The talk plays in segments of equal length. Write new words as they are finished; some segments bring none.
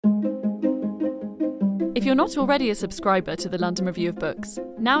If you're not already a subscriber to the London Review of Books,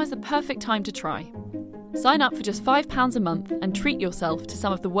 now is the perfect time to try. Sign up for just £5 a month and treat yourself to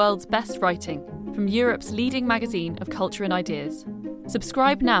some of the world's best writing from Europe's leading magazine of culture and ideas.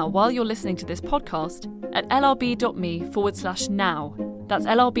 Subscribe now while you're listening to this podcast at lrb.me/now. That's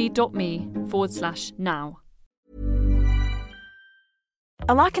lrb.me/now.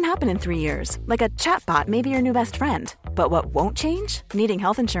 A lot can happen in 3 years, like a chatbot may be your new best friend. But what won't change? Needing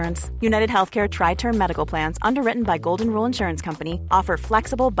health insurance. United Healthcare Tri-Term Medical Plans, underwritten by Golden Rule Insurance Company, offer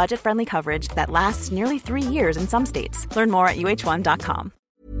flexible, budget-friendly coverage that lasts nearly 3 years in some states. Learn more at uh1.com.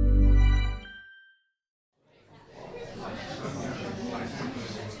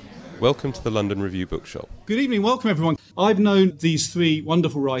 Welcome to the London Review Bookshop. Good evening, welcome everyone. I've known these three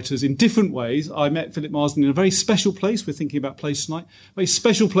wonderful writers in different ways. I met Philip Marsden in a very special place. We're thinking about place tonight. A very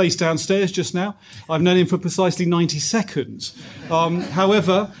special place downstairs just now. I've known him for precisely 90 seconds.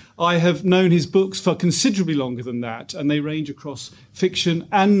 However, I have known his books for considerably longer than that, and they range across fiction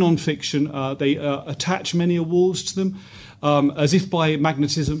and non-fiction. They attach many awards to them, as if by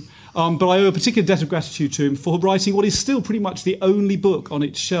magnetism. But I owe a particular debt of gratitude to him for writing what is still pretty much the only book on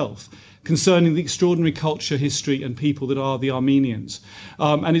its shelf concerning the extraordinary culture, history and people that are the Armenians.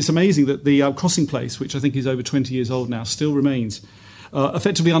 And it's amazing that the Crossing Place, which I think is over 20 years old now, still remains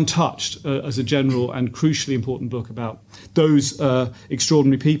effectively untouched as a general and crucially important book about those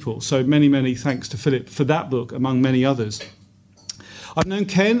extraordinary people. So many, many thanks to Philip for that book, among many others. I've known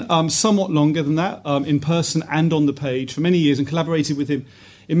Ken somewhat longer than that, in person and on the page for many years, and collaborated with him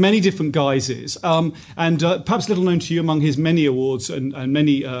in many different guises. And perhaps little known to you among his many awards and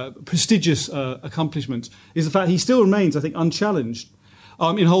many prestigious accomplishments is the fact he still remains, I think, unchallenged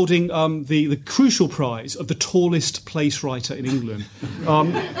in holding the crucial prize of the tallest place writer in England.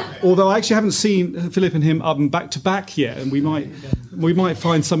 Although I actually haven't seen Philip and him back to back yet, and we might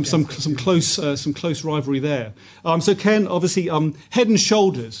find some close rivalry there. So Ken, obviously, head and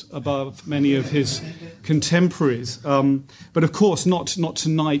shoulders above many of his contemporaries, but of course not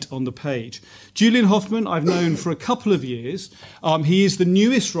tonight on the page. Julian Hoffman, I've known for a couple of years. He is the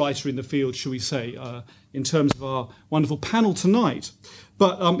newest writer in the field, shall we say, in terms of our wonderful panel tonight.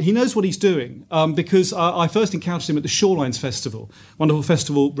 But he knows what he's doing because I first encountered him at the Shorelines Festival, wonderful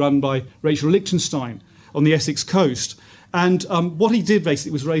festival run by Rachel Lichtenstein on the Essex coast. And what he did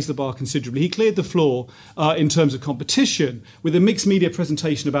basically was raise the bar considerably. He cleared the floor in terms of competition with a mixed media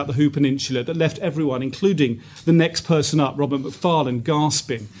presentation about the Hoo Peninsula that left everyone, including the next person up, Robert Macfarlane,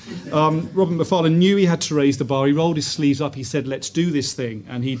 gasping. Robert Macfarlane knew he had to raise the bar. He rolled his sleeves up. He said, let's do this thing.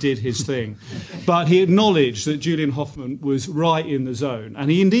 And he did his thing. But he acknowledged that Julian Hoffman was right in the zone. And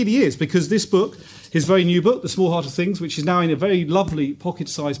he is, because this book, his very new book, The Small Heart of Things, which is now in a very lovely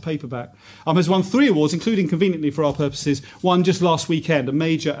pocket-sized paperback, has won 3 awards, including, conveniently for our purposes, one just last weekend, a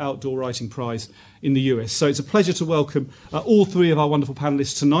major outdoor writing prize in the US. So it's a pleasure to welcome all three of our wonderful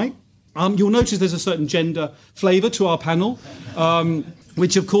panellists tonight. You'll notice there's a certain gender flavour to our panel,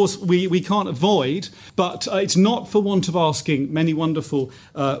 which, of course, we can't avoid, but it's not for want of asking many wonderful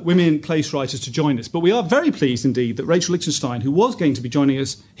women place writers to join us. But we are very pleased indeed that Rachel Lichtenstein, who was going to be joining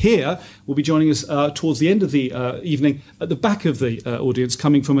us here, will be joining us towards the end of the evening at the back of the audience,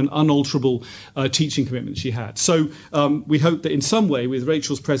 coming from an unalterable teaching commitment she had. So we hope that in some way, with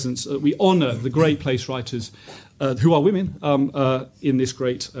Rachel's presence, we honour the great place writers who are women, in this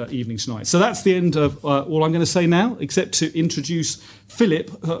great evening tonight. So that's the end of all I'm going to say now, except to introduce Philip,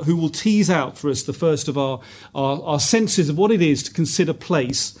 who will tease out for us the first of our senses of what it is to consider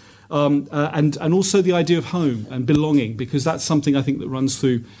place, and also the idea of home and belonging, because that's something I think that runs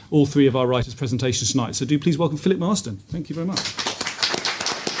through all three of our writers' presentations tonight. So do please welcome Philip Marsden. Thank you very much.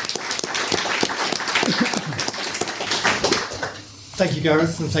 Thank you,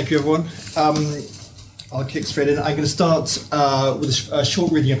 Gareth, and thank you, everyone. I'll kick straight in. I'm going to start with a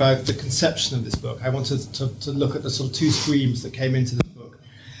short reading about the conception of this book. I wanted to look at the sort of two streams that came into this book,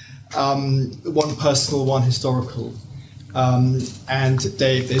 one personal, one historical, and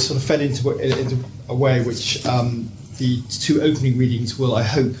they sort of fell into a way which the two opening readings will, I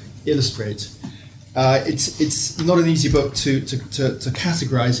hope, illustrate. It's not an easy book to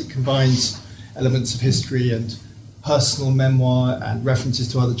categorise. It combines elements of history and personal memoir and references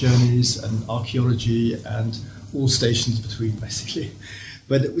to other journeys and archaeology and all stations between, basically.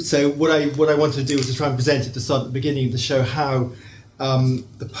 But so what I wanted to do was to try and present it to start at the beginning to show how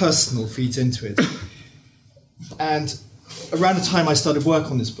the personal feeds into it. And around the time I started work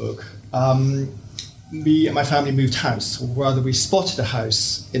on this book, me and my family moved house, or rather we spotted a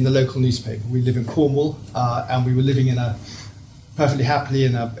house in the local newspaper. We live in Cornwall, and we were living perfectly happily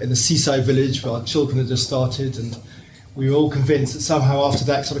in a seaside village where our children had just started, and we were all convinced that somehow after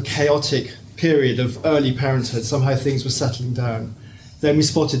that sort of chaotic period of early parenthood, somehow things were settling down. Then we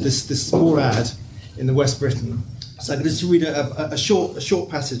spotted this small ad in the West Britain. So I'm going to just read a short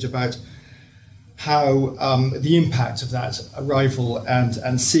passage about how the impact of that arrival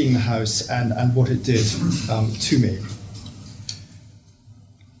and seeing the house and what it did to me.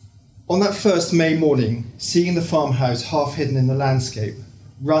 On that first May morning, seeing the farmhouse half hidden in the landscape,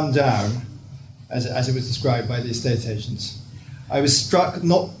 run down, as it was described by the estate agents, I was struck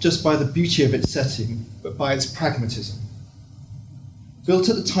not just by the beauty of its setting, but by its pragmatism. Built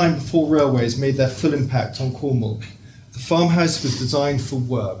at the time before railways made their full impact on Cornwall, the farmhouse was designed for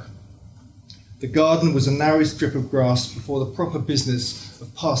work. The garden was a narrow strip of grass before the proper business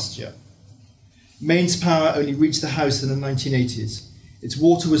of pasture. Mains power only reached the house in the 1980s. Its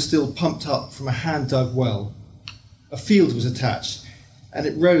water was still pumped up from a hand-dug well. A field was attached, and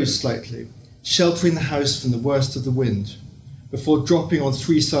it rose slightly, sheltering the house from the worst of the wind, before dropping on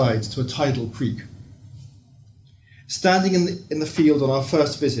three sides to a tidal creek. Standing in the field on our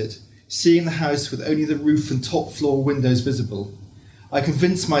first visit, seeing the house with only the roof and top floor windows visible, I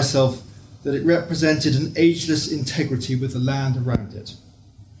convinced myself that it represented an ageless integrity with the land around it,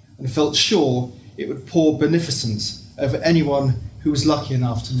 and felt sure it would pour beneficence over anyone who was lucky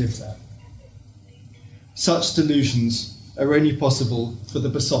enough to live there. Such delusions are only possible for the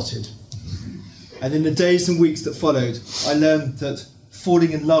besotted. And in the days and weeks that followed, I learned that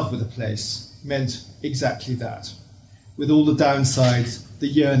falling in love with a place meant exactly that, with all the downsides, the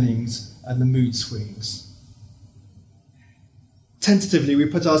yearnings, and the mood swings. Tentatively, we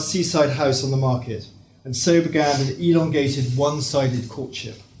put our seaside house on the market, and so began an elongated, one-sided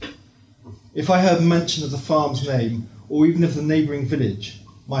courtship. If I heard mention of the farm's name, or even of the neighbouring village,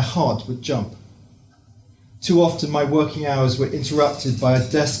 my heart would jump. Too often my working hours were interrupted by a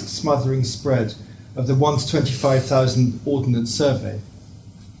desk-smothering spread of the 1 to 25,000 Ordnance Survey.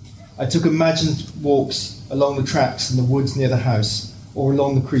 I took imagined walks along the tracks in the woods near the house, or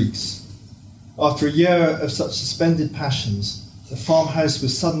along the creeks. After a year of such suspended passions, the farmhouse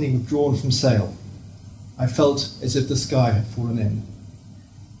was suddenly withdrawn from sale. I felt as if the sky had fallen in.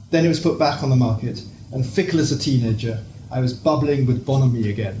 Then it was put back on the market, and fickle as a teenager, I was bubbling with bonhomie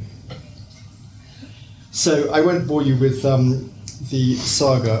again. So I won't bore you with the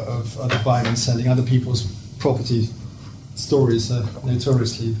saga of the buying and selling. Other people's property stories are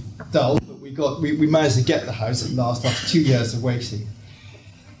notoriously dull, but we managed to get the house at last after 2 years of waiting.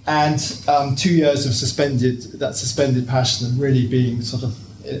 And 2 years of suspended passion and really being sort of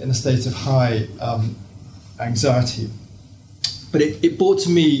in a state of high anxiety. But it brought to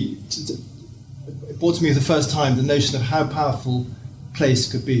me for the first time the notion of how powerful place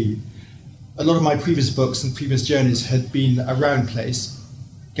could be. A lot of my previous books and previous journeys had been around place.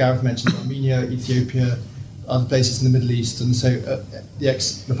 Gareth mentioned Armenia, Ethiopia, other places in the Middle East, and so the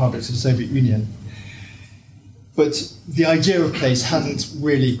ex-republics of the Soviet Union. But the idea of place hadn't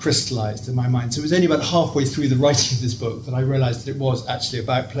really crystallised in my mind. So it was only about halfway through the writing of this book that I realised that it was actually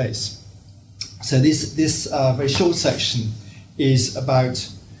about place. So this very short section is about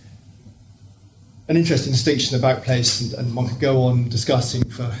an interesting distinction about place, and one could go on discussing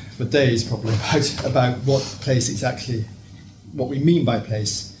for days probably about what place exactly, what we mean by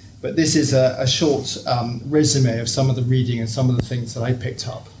place. But this is a short resume of some of the reading and some of the things that I picked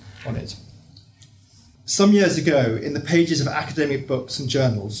up on it. Some years ago, in the pages of academic books and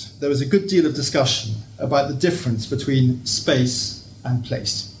journals, there was a good deal of discussion about the difference between space and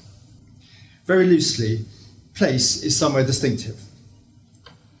place. Very loosely, place is somewhere distinctive,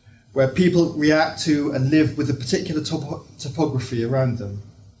 where people react to and live with a particular topography around them.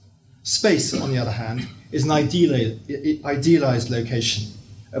 Space, on the other hand, is an idealised location,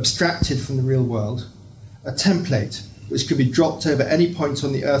 abstracted from the real world, a template which can be dropped over any point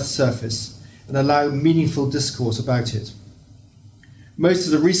on the Earth's surface and allow meaningful discourse about it. Most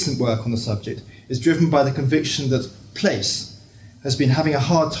of the recent work on the subject is driven by the conviction that place has been having a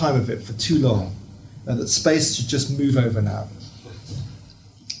hard time of it for too long, and that space should just move over now.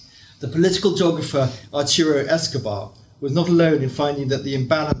 The political geographer Arturo Escobar was not alone in finding that the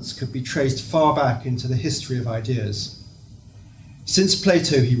imbalance could be traced far back into the history of ideas. Since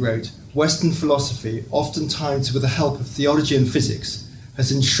Plato, he wrote, Western philosophy, oftentimes with the help of theology and physics,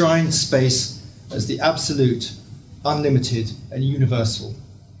 has enshrined space as the absolute, unlimited, and universal,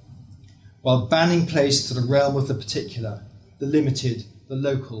 while banning place to the realm of the particular, the limited, the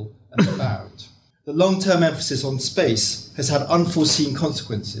local, and the bound. The long-term emphasis on space has had unforeseen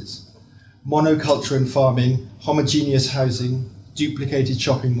consequences. Monoculture in farming, homogeneous housing, duplicated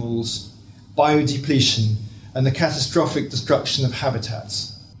shopping malls, biodepletion, and the catastrophic destruction of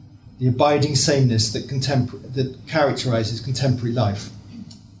habitats, the abiding sameness that characterises contemporary life.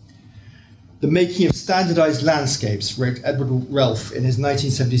 The making of standardized landscapes, wrote Edward Relf in his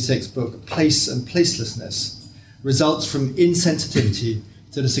 1976 book Place and Placelessness, results from insensitivity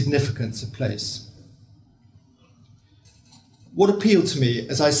to the significance of place. What appealed to me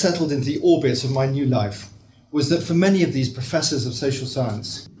as I settled into the orbit of my new life was that for many of these professors of social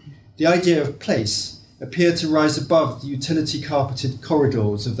science, the idea of place appeared to rise above the utility-carpeted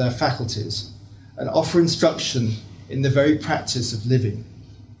corridors of their faculties and offer instruction in the very practice of living.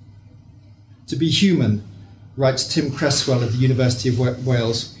 To be human, writes Tim Cresswell of the University of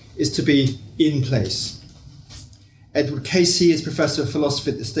Wales, is to be in place. Edward Casey is Professor of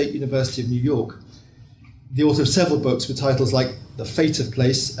Philosophy at the State University of New York, the author of several books with titles like The Fate of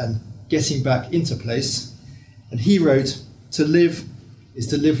Place and Getting Back into Place, and he wrote, "To live is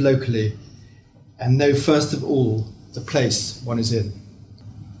to live locally and know first of all the place one is in."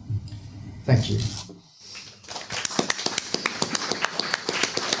 Thank you.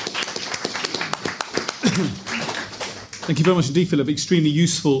 Thank you very much indeed, Philip. Extremely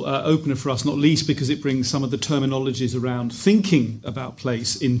useful opener for us, not least because it brings some of the terminologies around thinking about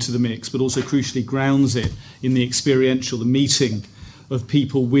place into the mix, but also crucially grounds it in the experiential, the meeting of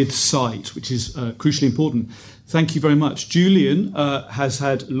people with sight, which is crucially important. Thank you very much. Julian has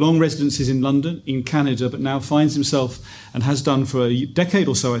had long residences in London, in Canada, but now finds himself, and has done for a decade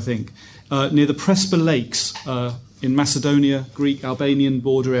or so, I think, near the Prespa Lakes in Macedonia, Greek, Albanian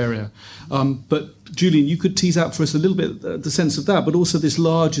border area. But Julian, you could tease out for us a little bit the sense of that, but also this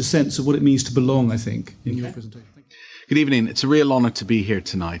larger sense of what it means to belong, I think, in your presentation. Thank you. Good evening. It's a real honour to be here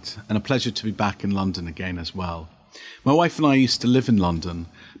tonight, and a pleasure to be back in London again as well. My wife and I used to live in London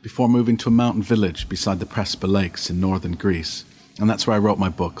before moving to a mountain village beside the Prespa Lakes in northern Greece, and that's where I wrote my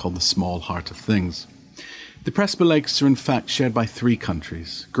book called The Small Heart of Things. The Prespa Lakes are in fact shared by 3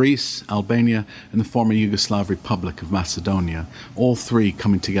 countries, Greece, Albania and the former Yugoslav Republic of Macedonia, all 3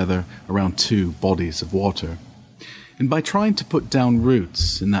 coming together around 2 bodies of water. And by trying to put down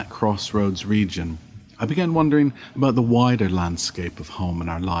roots in that crossroads region, I began wondering about the wider landscape of home in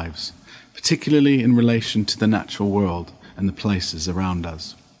our lives, particularly in relation to the natural world and the places around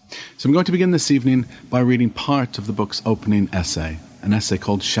us. So I'm going to begin this evening by reading part of the book's opening essay, an essay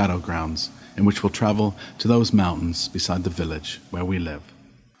called Shadow Grounds, in which we'll travel to those mountains beside the village where we live.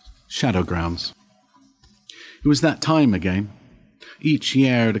 Shadow Grounds. It was that time again. Each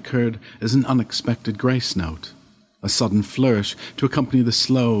year it occurred as an unexpected grace note, a sudden flourish to accompany the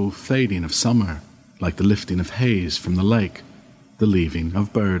slow fading of summer, like the lifting of haze from the lake, the leaving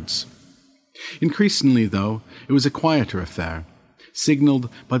of birds. Increasingly, though, it was a quieter affair, signalled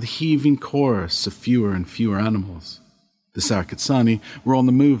by the heaving chorus of fewer and fewer animals. The Sarakatsani were on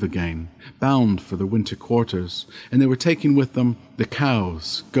the move again, bound for their winter quarters, and they were taking with them the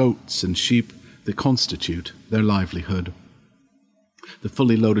cows, goats and sheep that constitute their livelihood. The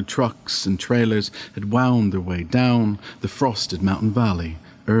fully loaded trucks and trailers had wound their way down the frosted mountain valley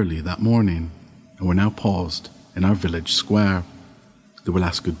early that morning, and were now paused in our village square. There were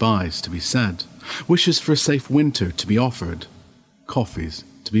last goodbyes to be said, wishes for a safe winter to be offered, coffees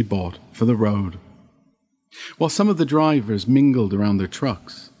to be bought for the road. While some of the drivers mingled around their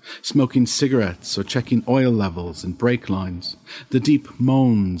trucks, smoking cigarettes or checking oil levels and brake lines, the deep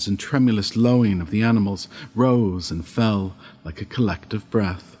moans and tremulous lowing of the animals rose and fell like a collective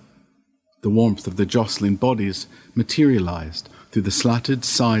breath. The warmth of their jostling bodies materialized through the slatted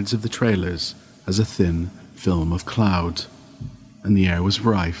sides of the trailers as a thin film of cloud, and the air was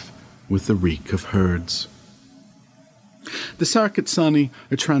rife with the reek of herds. The Sarakatsani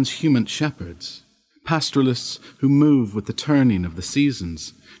are transhumant shepherds, pastoralists who move with the turning of the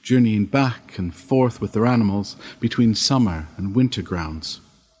seasons, journeying back and forth with their animals between summer and winter grounds.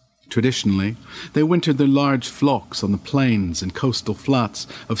 Traditionally, they wintered their large flocks on the plains and coastal flats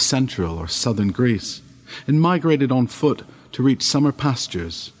of central or southern Greece, and migrated on foot to reach summer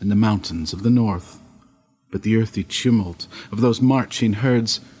pastures in the mountains of the north. But the earthy tumult of those marching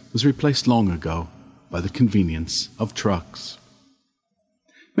herds was replaced long ago by the convenience of trucks.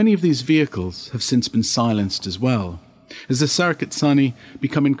 Many of these vehicles have since been silenced as well, as the Sarakatsani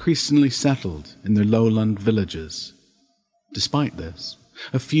become increasingly settled in their lowland villages. Despite this,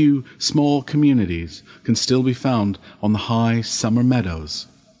 a few small communities can still be found on the high summer meadows,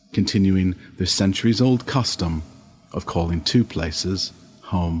 continuing their centuries-old custom of calling 2 places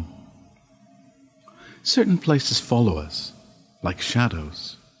home. Certain places follow us, like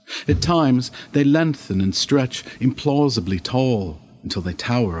shadows. At times, they lengthen and stretch implausibly tall until they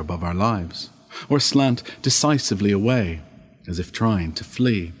tower above our lives, or slant decisively away, as if trying to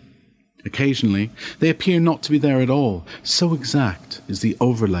flee. Occasionally, they appear not to be there at all, so exact is the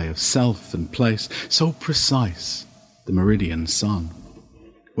overlay of self and place, so precise the meridian sun.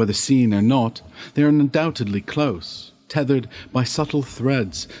 Whether seen or not, they are undoubtedly close, tethered by subtle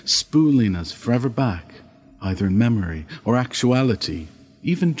threads, spooling us forever back, either in memory or actuality,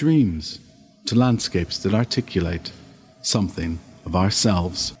 even dreams, to landscapes that articulate something of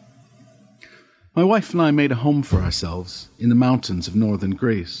ourselves. My wife and I made a home for ourselves in the mountains of northern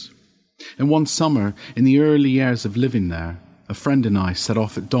Greece. And one summer, in the early years of living there, a friend and I set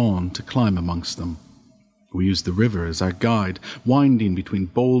off at dawn to climb amongst them. We used the river as our guide, winding between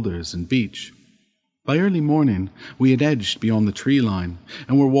boulders and beach. By early morning, we had edged beyond the tree line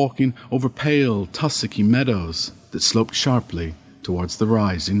and were walking over pale, tussocky meadows that sloped sharply towards the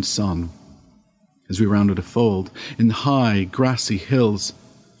rising sun. As we rounded a fold in the high, grassy hills,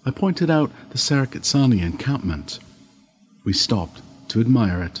 I pointed out the Sarakatsani encampment. We stopped to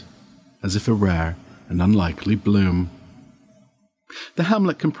admire it, as if a rare and unlikely bloom. The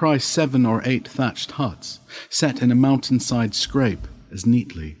hamlet comprised 7 or 8 thatched huts, set in a mountainside scrape as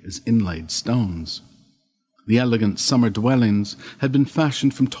neatly as inlaid stones. The elegant summer dwellings had been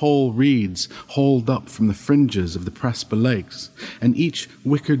fashioned from tall reeds hauled up from the fringes of the Prespa Lakes, and each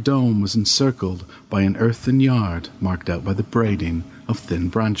wicker dome was encircled by an earthen yard marked out by the braiding of thin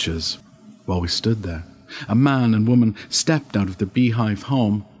branches. While we stood there, a man and woman stepped out of their beehive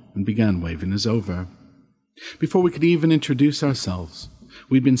home and began waving us over. Before we could even introduce ourselves,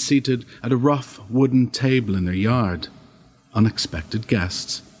 we'd been seated at a rough wooden table in their yard, unexpected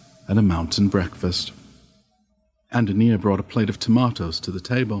guests at a mountain breakfast. Antonia brought a plate of tomatoes to the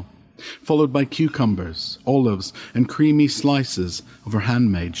table, followed by cucumbers, olives, and creamy slices of her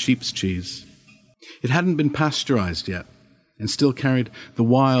handmade sheep's cheese. It hadn't been pasteurized yet, and still carried the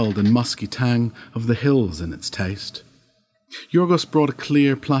wild and musky tang of the hills in its taste. Yorgos brought a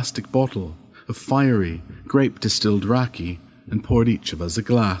clear plastic bottle of fiery, grape-distilled raki and poured each of us a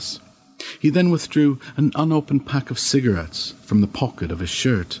glass. He then withdrew an unopened pack of cigarettes from the pocket of his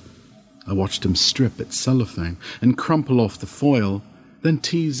shirt. I watched him strip its cellophane and crumple off the foil, then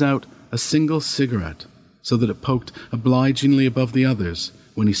tease out a single cigarette so that it poked obligingly above the others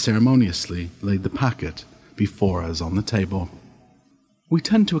when he ceremoniously laid the packet before us on the table. We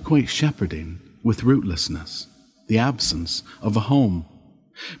tend to equate shepherding with rootlessness, the absence of a home.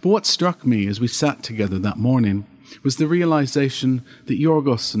 But what struck me as we sat together that morning was the realization that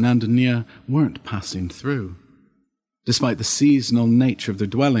Yorgos and Antonia weren't passing through. Despite the seasonal nature of their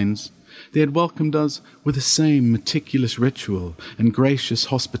dwellings, they had welcomed us with the same meticulous ritual and gracious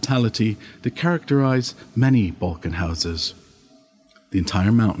hospitality that characterize many Balkan houses. The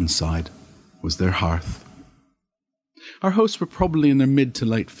entire mountainside was their hearth. Our hosts were probably in their mid to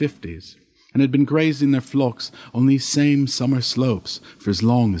late 50s, and had been grazing their flocks on these same summer slopes for as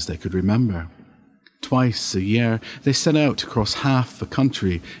long as they could remember. Twice a year they set out to cross half the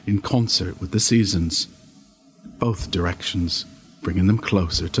country in concert with the seasons, both directions bringing them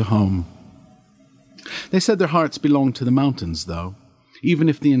closer to home. They said their hearts belonged to the mountains, though, even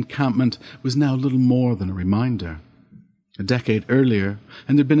if the encampment was now little more than a reminder. A decade earlier,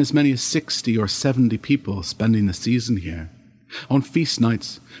 and there'd been as many as 60 or 70 people spending the season here. On feast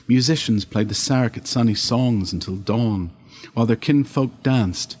nights, musicians played the Sarakatsani songs until dawn, while their kinfolk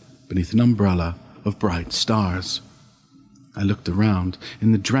danced beneath an umbrella of bright stars. I looked around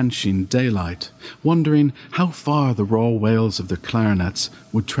in the drenching daylight, wondering how far the raw wails of their clarinets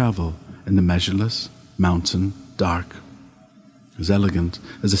would travel in the measureless mountain dark. As elegant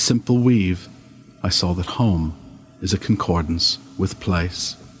as a simple weave, I saw that home is a concordance with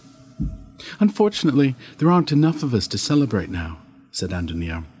place. "Unfortunately, there aren't enough of us to celebrate now," said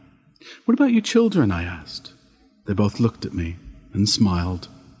Antonia. "What about you children?" I asked. They both looked at me and smiled.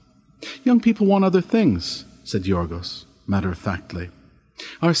 "Young people want other things," said Yorgos, matter-of-factly.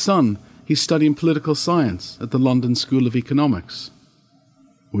 "Our son, he's studying political science at the London School of Economics."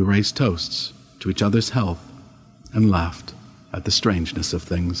 We raised toasts to each other's health and laughed at the strangeness of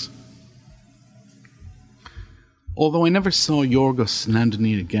things. Although I never saw Yorgos and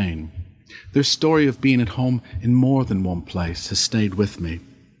Antonia again, their story of being at home in more than one place has stayed with me.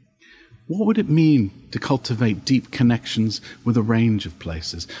 What would it mean to cultivate deep connections with a range of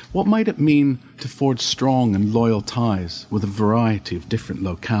places? What might it mean to forge strong and loyal ties with a variety of different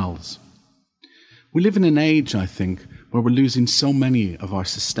locales? We live in an age, I think, where we're losing so many of our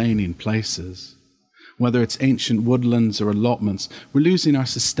sustaining places. Whether it's ancient woodlands or allotments, we're losing our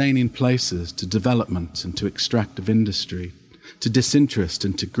sustaining places to development and to extractive industry, to disinterest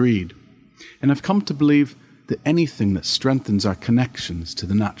and to greed. And I've come to believe that anything that strengthens our connections to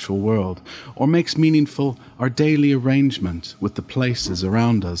the natural world or makes meaningful our daily arrangement with the places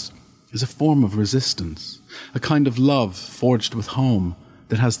around us is a form of resistance, a kind of love forged with home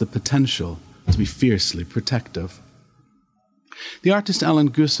that has the potential to be fiercely protective. The artist Alan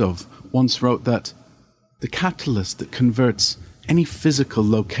Gusov once wrote that the catalyst that converts any physical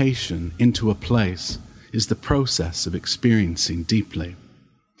location into a place is the process of experiencing deeply.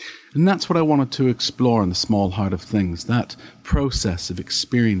 And that's what I wanted to explore in The Small Heart of Things, that process of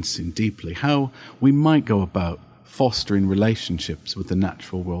experiencing deeply, how we might go about fostering relationships with the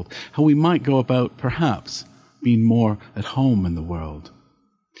natural world, how we might go about perhaps being more at home in the world.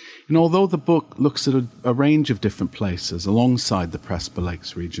 And although the book looks at a range of different places alongside the Prespa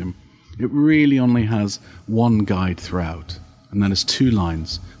Lakes region, it really only has one guide throughout, and that is 2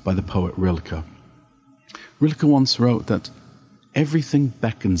 lines by the poet Rilke. Rilke once wrote that everything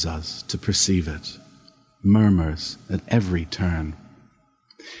beckons us to perceive it, murmurs at every turn.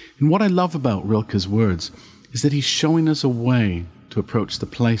 And what I love about Rilke's words is that he's showing us a way to approach the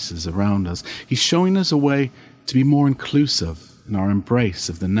places around us. He's showing us a way to be more inclusive in our embrace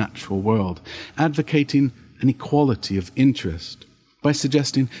of the natural world, advocating an equality of interest by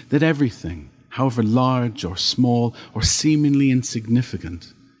suggesting that everything, however large or small or seemingly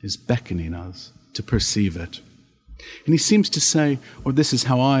insignificant, is beckoning us to perceive it. And he seems to say, or this is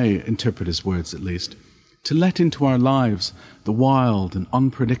how I interpret his words at least, to let into our lives the wild and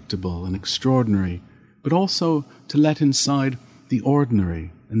unpredictable and extraordinary, but also to let inside the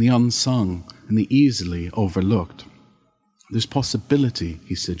ordinary and the unsung and the easily overlooked. There's possibility,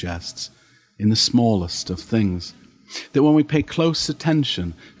 he suggests, in the smallest of things, that when we pay close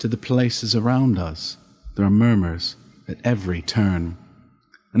attention to the places around us, there are murmurs at every turn.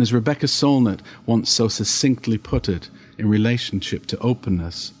 And as Rebecca Solnit once so succinctly put it in relationship to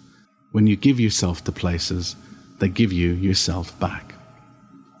openness, when you give yourself to places, they give you yourself back.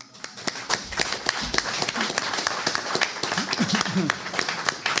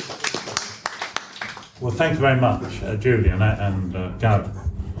 Well, thank you very much, Julian and Gareth.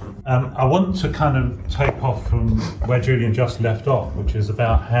 I want to kind of take off from where Julian just left off, which is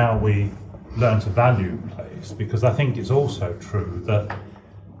about how we learn to value place, because I think it's also true that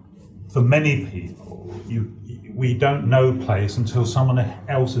for many people, we don't know place until someone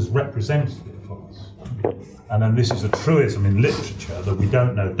else has represented it for us. And then this is a truism in literature, that we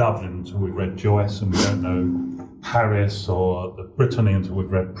don't know Dublin until we've read Joyce, and we don't know Paris or Brittany until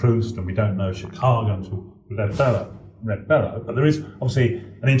we've read Proust, and we don't know Chicago until we've read Bellow. But there is obviously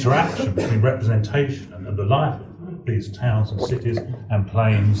an interaction between representation and the life of these towns and cities and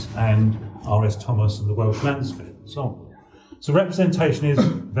plains and R.S. Thomas and the Welsh landscape and so on. So representation is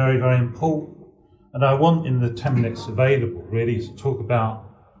very, very important. And I want, in the 10 minutes available, really to talk about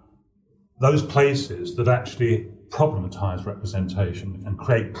those places that actually problematise representation and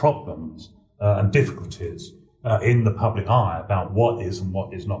create problems and difficulties in the public eye about what is and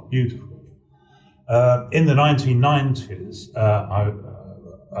what is not beautiful. In the 1990s,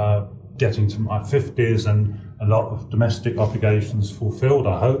 getting to my 50s and a lot of domestic obligations fulfilled,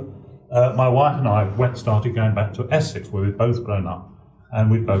 I hope, my wife and I started going back to Essex, where we'd both grown up, and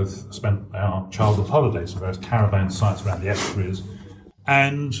we both spent our childhood holidays at various caravan sites around the estuaries,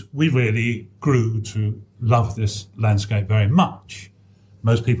 and we really grew to love this landscape very much.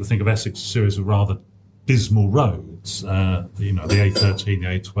 Most people think of Essex as a series of rather dismal roads, the A13,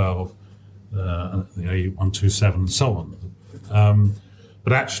 the A12, the A127, and so on.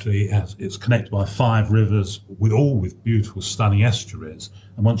 But actually, it's connected by 5 rivers, with beautiful, stunning estuaries.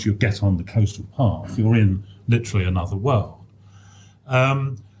 And once you get on the coastal path, you're in literally another world.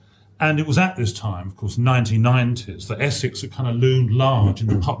 And it was at this time, of course, 1990s, that Essex had kind of loomed large in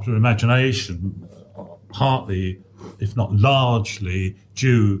the popular imagination, partly, if not largely,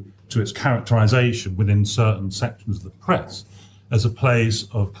 due to its characterisation within certain sections of the press as a place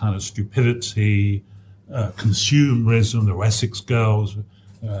of kind of stupidity, consumerism. There were Essex girls,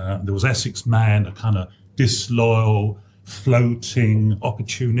 there was Essex man, a kind of disloyal, floating,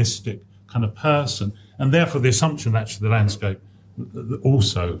 opportunistic kind of person, and therefore the assumption that actually the landscape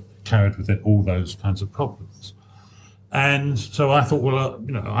also carried with it all those kinds of problems. And so I thought, well,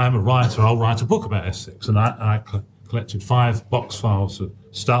 I'm a writer, I'll write a book about Essex, and I collected 5 box files of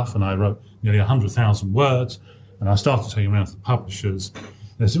stuff, and I wrote nearly 100,000 words, and I started taking around to the publishers.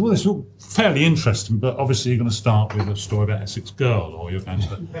 They said, well, this is all fairly interesting, but obviously you're going to start with a story about Essex Girl, or you're going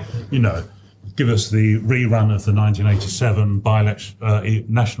to, give us the rerun of the 1987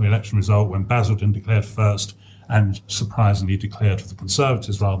 national election result when Basildon declared first and surprisingly declared for the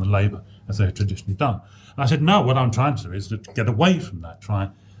Conservatives rather than Labour, as they had traditionally done. And I said, no, what I'm trying to do is to get away from that, try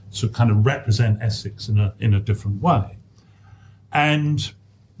to kind of represent Essex in a different way. And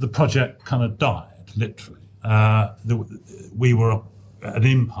the project kind of died, literally. We were at an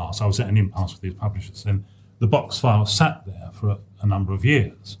impasse. I was at an impasse with these publishers, and the box file sat there for a number of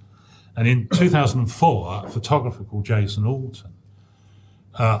years. And in 2004, a photographer called Jason Alton,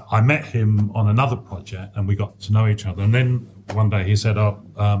 I met him on another project and we got to know each other. And then one day he said,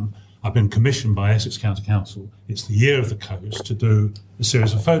 I've been commissioned by Essex County Council. It's the Year of the Coast to do a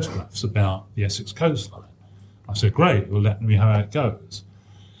series of photographs about the Essex coastline. I said, great, well, let me know how it goes.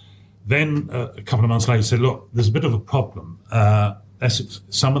 Then a couple of months later he said, look, there's a bit of a problem. Essex,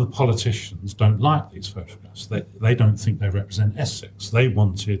 some of the politicians don't like these photographs. They don't think they represent Essex. They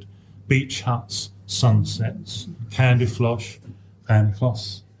wanted beach huts, sunsets, candy floss, and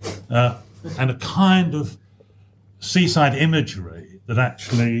a kind of seaside imagery that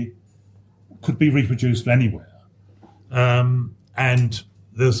actually could be reproduced anywhere. And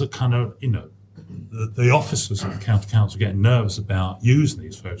there's a kind of, the officers of the county council getting nervous about using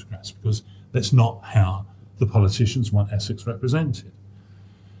these photographs because that's not how the politicians want Essex represented.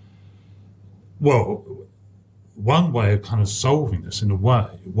 Well, one way of kind of solving this in a way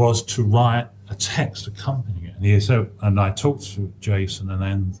was to write a text accompanying it. And I talked to Jason and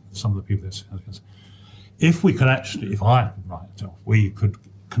then some of the people there. If I could write it off, we could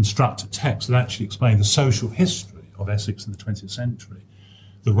construct a text that actually explained the social history of Essex in the 20th century,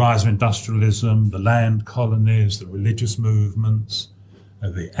 the rise of industrialism, the land colonies, the religious movements,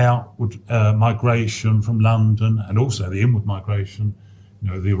 the outward migration from London, and also the inward migration,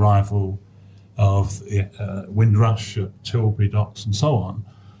 the arrival of Windrush at Tilbury Docks and so on.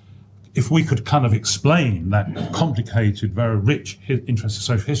 If we could kind of explain that complicated, very rich, interesting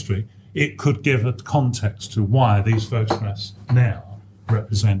social history, it could give a context to why these photographs now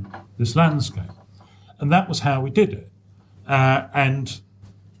represent this landscape. And that was how we did it. And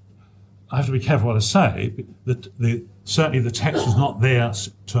I have to be careful what I say, that certainly the text was not there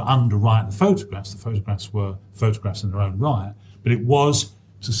to underwrite the photographs. The photographs were photographs in their own right, but it was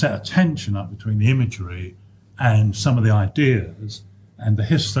to set a tension up between the imagery and some of the ideas and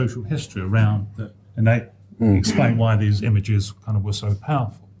the social history around that, and they explain why these images kind of were so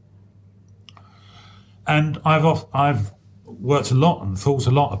powerful. And I've worked a lot and thought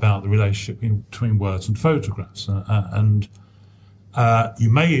a lot about the relationship between words and photographs.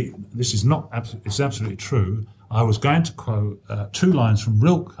 This is not it's absolutely true. I was going to quote 2 lines from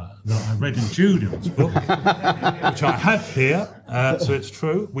Rilke that I read in Julian's book, which I have here, so it's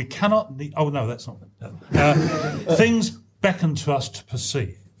true. We cannot... oh, no, that's not... things beckon to us to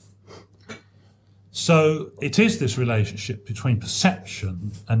perceive. So it is this relationship between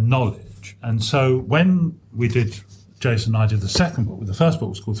perception and knowledge. And so when we did... Jason and I did the second book. The first book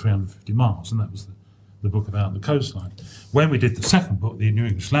was called 350 Miles, and that was the book about the coastline. When we did the second book, The New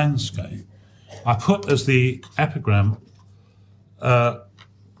English Landscape, I put as the epigram,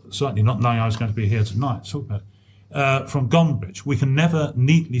 certainly not knowing I was going to be here tonight, talk about it, from Gombrich, we can never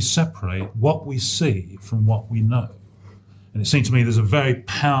neatly separate what we see from what we know. And it seemed to me there's a very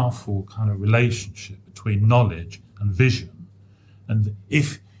powerful kind of relationship between knowledge and vision. And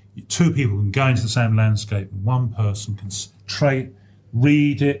if 2 people can go into the same landscape and one person can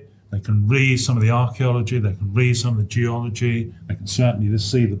read it, they can read some of the archaeology, they can read some of the geology, they can certainly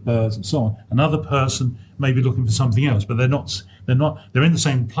see the birds and so on. Another person may be looking for something else, but they're in the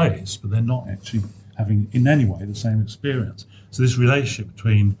same place, but they're not actually having in any way the same experience. So this relationship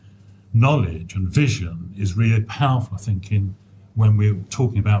between knowledge and vision is really powerful, I think, when we're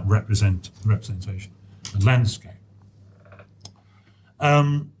talking about representation and landscape.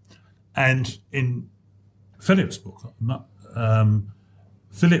 And in Philip's book,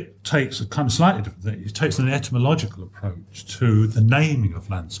 Philip takes a kind of slightly different thing. He takes an etymological approach to the naming of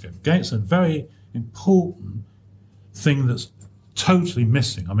landscape. Again, it's a very important thing that's totally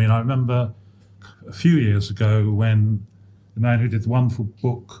missing. I mean, I remember a few years ago when the man who did the wonderful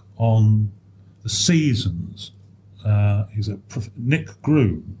book on the seasons, Nick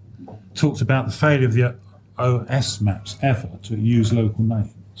Groom, talked about the failure of the OS maps ever to use local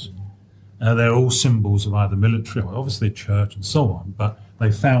names. They're all symbols of either military or obviously church and so on, but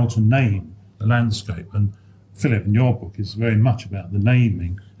they fail to name the landscape. And Philip, in your book, is very much about the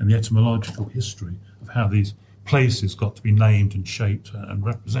naming and the etymological history of how these places got to be named and shaped and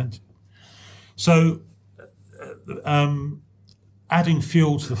represented. So adding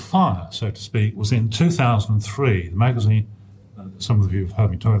fuel to the fire, so to speak, was in 2003. The magazine, some of you have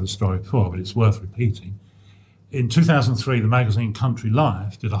heard me tell this story before, but it's worth repeating. In 2003, the magazine Country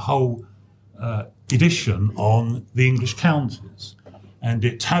Life did a whole edition on the English counties, and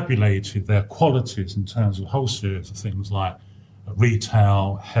it tabulated their qualities in terms of a whole series of things like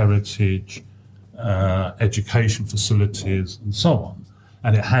retail, heritage, education facilities, and so on.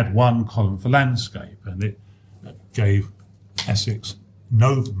 And it had one column for landscape, and it gave Essex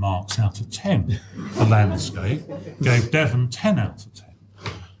no marks out of 10 for landscape, gave Devon 10 out of 10.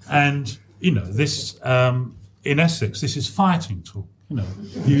 And, this, in Essex, this is fighting talk.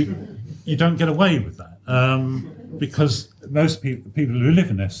 You don't get away with that because most people who live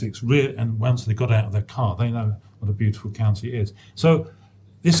in Essex, and once they got out of their car, they know what a beautiful county it is. So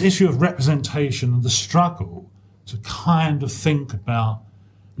this issue of representation and the struggle to kind of think about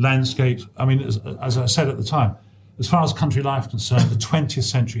landscapes, I mean, as I said at the time, as far as country life is concerned, the 20th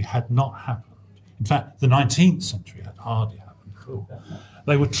century had not happened. In fact, the 19th century had hardly happened at all.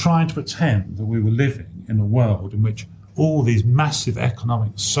 They were trying to pretend that we were living in a world in which all these massive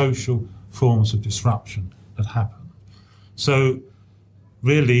economic, social forms of disruption had happened. So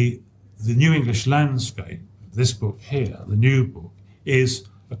really, the New English Landscape, this book here, the new book, is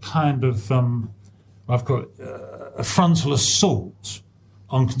a kind of, I've got a frontal assault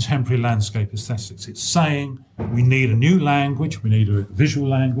on contemporary landscape aesthetics. It's saying we need a new language, we need a visual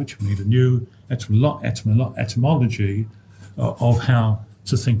language, we need a new etymology of how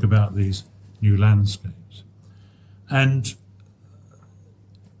to think about these new landscapes. And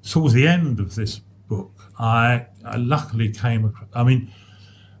towards the end of this book, I luckily came across,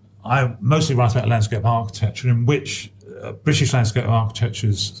 I mostly write about landscape architecture, in which British landscape architecture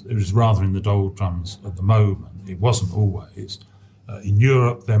is rather in the doldrums at the moment. It wasn't always. In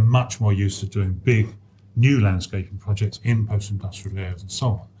Europe, they're much more used to doing big new landscaping projects in post-industrial areas and so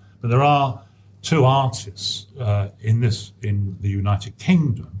on. But there are two artists in the United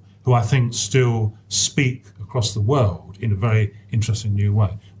Kingdom who I think still speak across the world in a very interesting new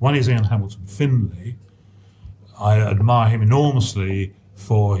way. One is Ian Hamilton Finlay. I admire him enormously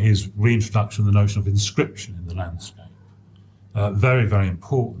for his reintroduction of the notion of inscription in the landscape. Very, very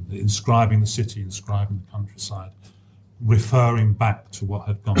important, inscribing the city, inscribing the countryside, referring back to what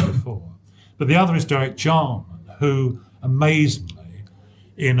had gone before. But the other is Derek Jarman, who, amazingly,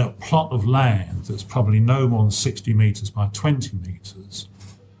 in a plot of land that's probably no more than 60 metres by 20 metres,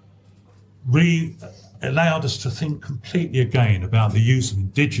 allowed us to think completely again about the use of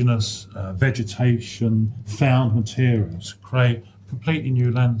indigenous vegetation, found materials, to create a completely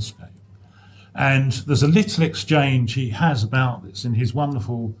new landscape. And there's a little exchange he has about this in his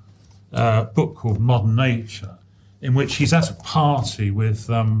wonderful book called Modern Nature, in which he's at a party with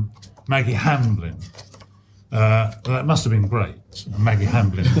Maggie Hamblin. That must have been great, Maggie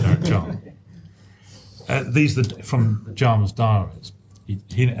Hamblin and Derek Jarman. These are from Jarman's diaries.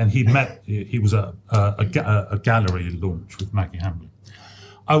 He was at a gallery launch with Maggie Hamblin.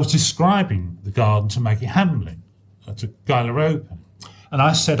 I was describing the garden to Maggie Hamblin at a gallery opening, and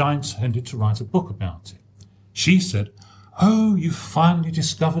I said I intended to write a book about it. She said, "Oh, you've finally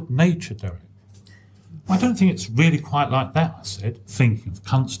discovered nature, Derek." "I don't think it's really quite like that," I said, thinking of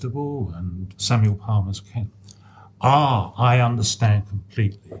Constable and Samuel Palmer's Kent. "Ah, I understand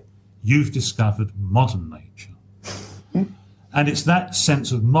completely. You've discovered modern nature." And it's that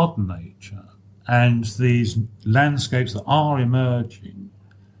sense of modern nature and these landscapes that are emerging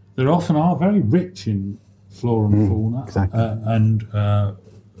that often are very rich in flora and fauna, exactly. And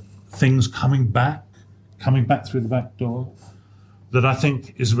things coming back through the back door, that I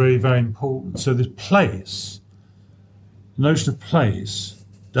think is very, very important. So the notion of place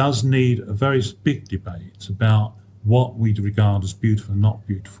does need a very big debate about what we regard as beautiful and not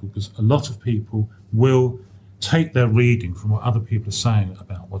beautiful, because a lot of people will take their reading from what other people are saying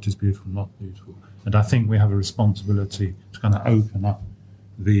about what is beautiful and not beautiful. And I think we have a responsibility to kind of open up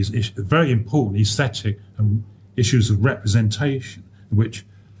these issues, very important aesthetic and issues of representation, which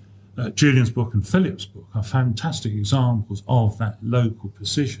Julian's book and Philip's book are fantastic examples of that local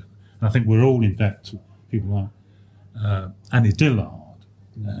precision. And I think we're all in debt to people like Annie Dillard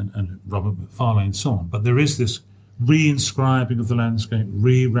and Robert Macfarlane and so on. But there is this re-inscribing of the landscape,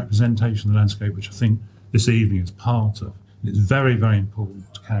 re-representation of the landscape, which I think this evening is part of. And it's very, very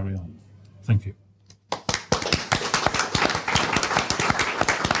important to carry on. Thank you.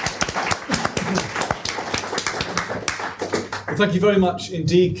 Well, thank you very much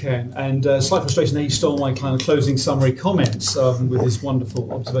indeed, Ken. And slight frustration that he stole my kind of closing summary comments with his wonderful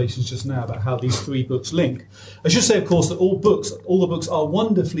observations just now about how these three books link. I should say, of course, that all the books are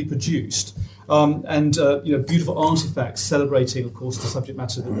wonderfully produced and beautiful artefacts celebrating, of course, the subject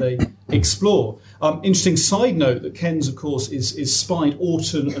matter that they explore. Interesting side note that Ken's, of course, is spied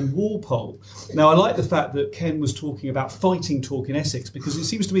Orton and Walpole. Now, I like the fact that Ken was talking about fighting talk in Essex, because it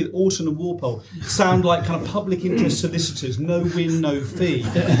seems to me that Orton and Walpole sound like kind of public interest solicitors, no win, no fee.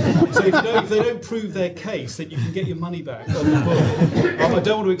 So if they don't prove their case, then you can get your money back on the book. I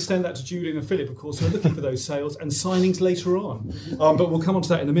don't want to extend that to Julian and Philip, of course, who are looking for those sales and signings later on. But we'll come on to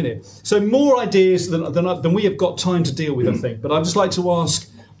that in a minute. So more ideas than we have got time to deal with, I think. But I'd just like to ask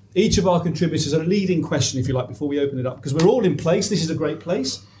each of our contributors a leading question, if you like, before we open it up, because we're all in place. This is a great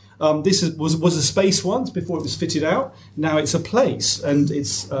place. Was a space once before it was fitted out. Now it's a place, and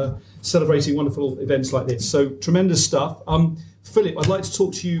it's celebrating wonderful events like this. So tremendous stuff. Philip, I'd like to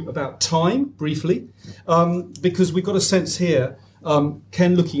talk to you about time briefly, because we've got a sense here,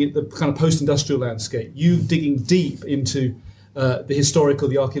 Ken looking at the kind of post-industrial landscape, you digging deep into the historical,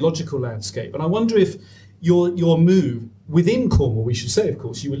 the archaeological landscape. And I wonder if your move within Cornwall, we should say, of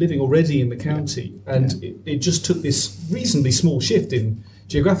course, you were living already in the county, and it just took this reasonably small shift in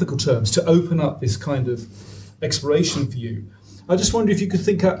geographical terms to open up this kind of exploration for you. I just wonder if you could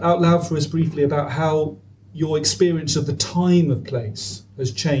think out loud for us briefly about how your experience of the time of place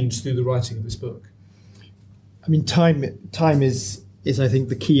has changed through the writing of this book. I mean, time is I think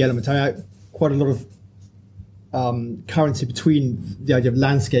the key element. Quite a lot of currency between the idea of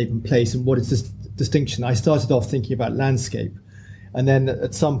landscape and place and what is this distinction. I started off thinking about landscape, and then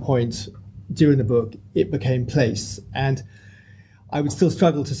at some point during the book it became place, and I would still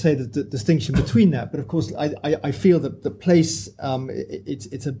struggle to say the distinction between that. But of course, I feel that the place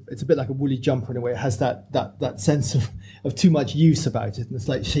it's a bit like a woolly jumper in a way. It has that sense of too much use about it and a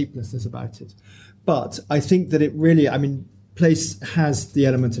slight shapelessness about it. But I think that it really, I mean, place has the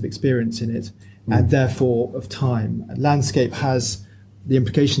element of experience in it, and therefore of time. And landscape has the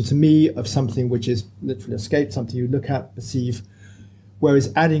implication to me of something which is literally escaped, something you look at, perceive.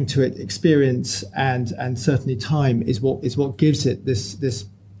 Whereas adding to it experience and certainly time is what gives it this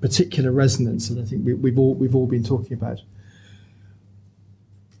particular resonance that I think we've all been talking about.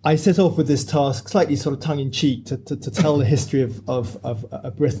 I set off with this task slightly sort of tongue-in-cheek to tell the history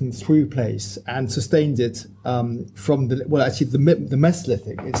of Britain through place, and sustained it from the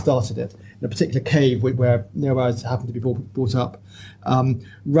Mesolithic. It started it in a particular cave where near I happened to be brought up,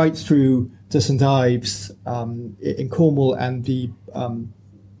 right through to St Ives in Cornwall, and the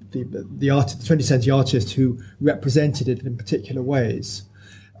 20th century artists who represented it in particular ways.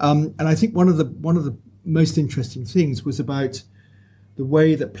 And I think one of the most interesting things was about the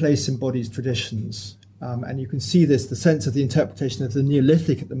way that place embodies traditions. And you can see this, the sense of the interpretation of the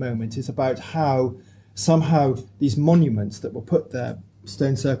Neolithic at the moment is about how somehow these monuments that were put there,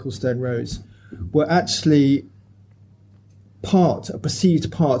 stone circles, stone rows, were actually a perceived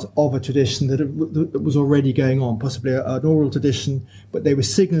part of a tradition that was already going on, possibly an oral tradition, but they were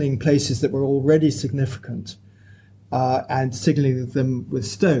signalling places that were already significant and signalling them with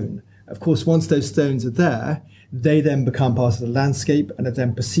stone. Of course, once those stones are there, they then become part of the landscape and are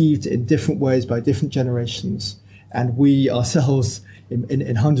then perceived in different ways by different generations. And we ourselves,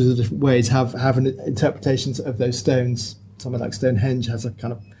 in hundreds of different ways, have interpretations of those stones. Somewhere like Stonehenge has a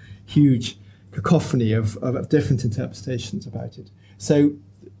kind of huge cacophony of different interpretations about it. So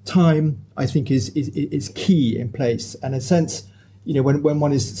time, I think, is key in place. And in a sense, when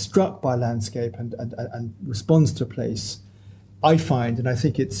one is struck by landscape and responds to a place, I find, and I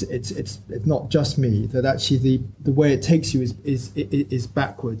think it's not just me, that actually the way it takes you is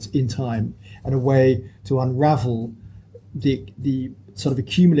backwards in time, and a way to unravel the sort of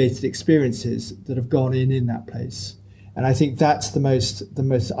accumulated experiences that have gone in that place. And I think that's the most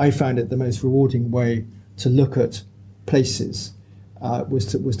I found it the most rewarding way to look at places was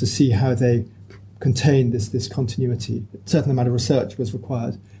to see how they contain this continuity. A certain amount of research was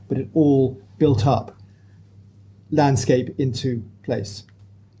required, but it all built up landscape into place.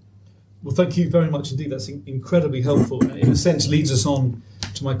 Well, thank you very much indeed. That's incredibly helpful. In a sense, leads us on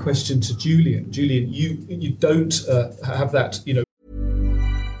to my question to Julian. Julian, you don't have that,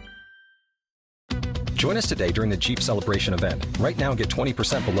 Join us today during the Jeep Celebration event. Right now, get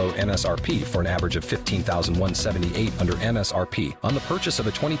 20% below MSRP for an average of $15,178 under MSRP on the purchase of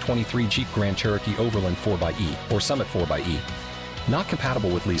a 2023 Jeep Grand Cherokee Overland 4xE or Summit 4xE. Not compatible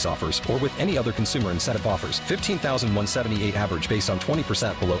with lease offers or with any other consumer incentive offers. $15,178 average based on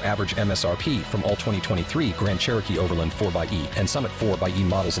 20% below average MSRP from all 2023 Grand Cherokee Overland 4xE and Summit 4xE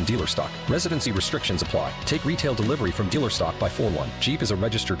models in dealer stock. Residency restrictions apply. Take retail delivery from dealer stock by 4/1. Jeep is a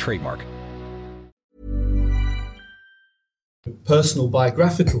registered trademark. Personal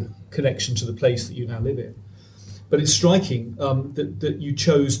biographical connection to the place that you now live in. But it's striking that you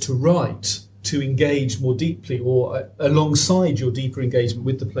chose to write to engage more deeply or alongside your deeper engagement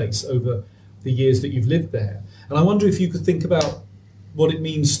with the place over the years that you've lived there. And I wonder if you could think about what it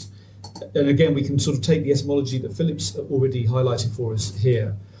means, and again, we can sort of take the etymology that Philip's already highlighted for us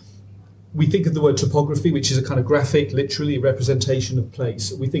here. We think of the word topography, which is a kind of graphic, literally representation of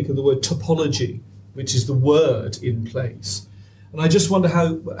place. We think of the word topology, which is the word in place. And I just wonder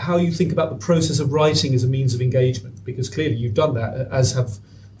how you think about the process of writing as a means of engagement, because clearly you've done that, as have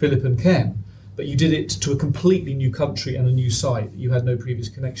Philip and Ken. but you did it to a completely new country and a new site that you had no previous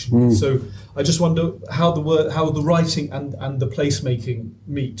connection with. So I just wonder how the writing and the placemaking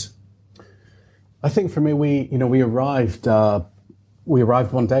meet. I think for me, we arrived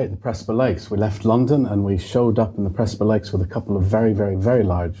one day at the Prespa Lakes. We left London and we showed up in the Prespa Lakes with a couple of very, very, very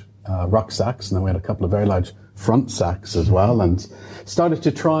large rucksacks, and then we had a couple of very large front sacks as well, and started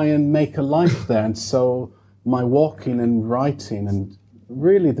to try and make a life there. And so my walking and writing and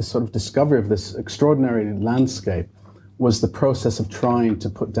really the sort of discovery of this extraordinary landscape was the process of trying to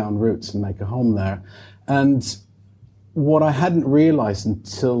put down roots and make a home there. And what I hadn't realized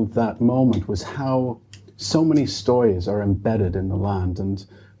until that moment was how so many stories are embedded in the land. And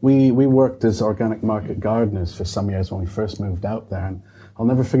we worked as organic market gardeners for some years when we first moved out there. And I'll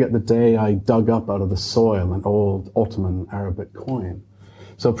never forget the day I dug up out of the soil an old Ottoman Arabic coin.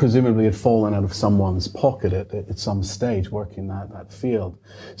 So presumably it had fallen out of someone's pocket at some stage working that field.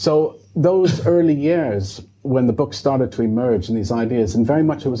 So those early years when the book started to emerge and these ideas, and very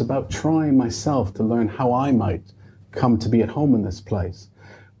much it was about trying myself to learn how I might come to be at home in this place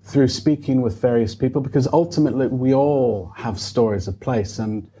through speaking with various people, because ultimately we all have stories of place.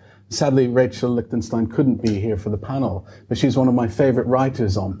 And sadly, Rachel Lichtenstein couldn't be here for the panel, but she's one of my favorite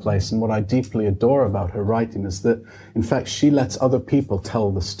writers on place. And what I deeply adore about her writing is that, in fact, she lets other people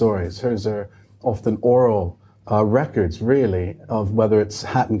tell the stories. Hers are often oral records, really, of whether it's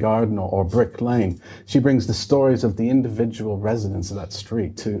Hatton Garden or Brick Lane. She brings the stories of the individual residents of that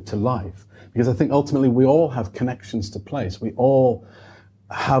street to life. Because I think ultimately we all have connections to place. We all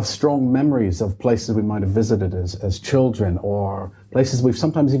have strong memories of places we might have visited as children, or places we've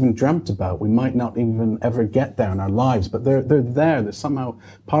sometimes even dreamt about. We might not even ever get there in our lives, but they're there. They're somehow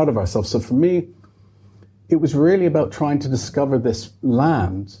part of ourselves. So for me, it was really about trying to discover this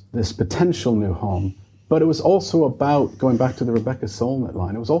land, this potential new home, but it was also about, going back to the Rebecca Solnit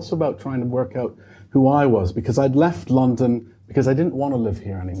line, it was also about trying to work out who I was, because I'd left London because I didn't want to live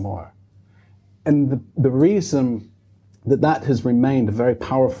here anymore. And the reason that has remained a very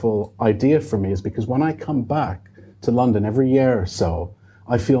powerful idea for me is because when I come back to London every year or so,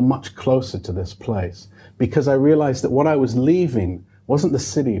 I feel much closer to this place, because I realized that what I was leaving wasn't the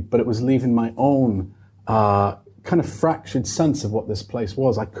city, but it was leaving my own kind of fractured sense of what this place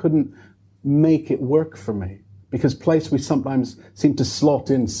was. I couldn't make it work for me, because place we sometimes seem to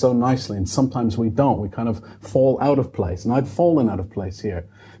slot in so nicely and sometimes we don't. We kind of fall out of place, and I'd fallen out of place here.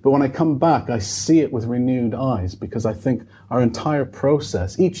 But when I come back, I see it with renewed eyes, because I think our entire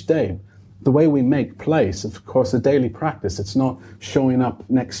process, each day, the way we make place, of course, a daily practice. It's not showing up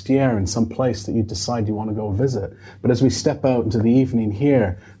next year in some place that you decide you want to go visit. But as we step out into the evening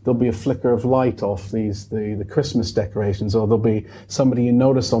here, there'll be a flicker of light off the Christmas decorations, or there'll be somebody you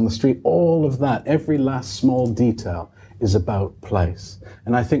notice on the street. All of that, every last small detail is about place.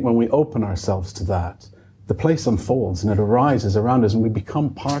 And I think when we open ourselves to that, the place unfolds and it arises around us and we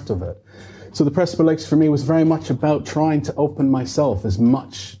become part of it. So the Prespa Lakes for me was very much about trying to open myself as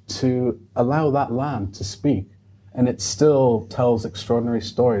much to allow that land to speak. And it still tells extraordinary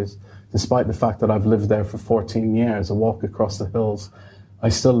stories, despite the fact that I've lived there for 14 years, a walk across the hills. I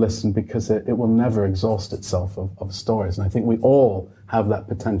still listen because it will never exhaust itself of stories. And I think we all have that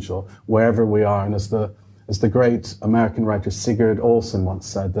potential wherever we are. And as the great American writer Sigurd Olsen once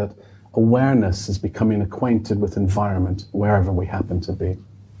said, that awareness is becoming acquainted with environment wherever we happen to be.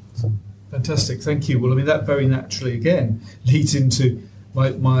 So. Fantastic, thank you. Well, I mean, that very naturally, again, leads into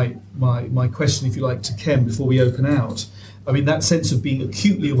my question, if you like, to Ken before we open out. I mean, that sense of being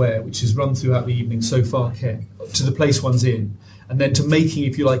acutely aware, which is run throughout the evening so far, Ken, to the place one's in, and then to making,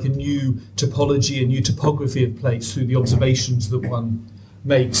 if you like, a new topology, a new topography of place through the observations that one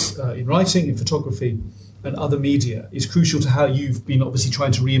makes in writing, in photography, and other media, is crucial to how you've been obviously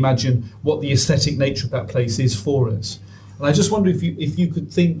trying to reimagine what the aesthetic nature of that place is for us. And I just wonder if you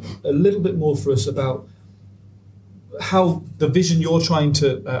could think a little bit more for us about how the vision you're trying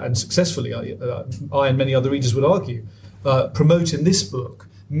to, and successfully, I and many other readers would argue, promote in this book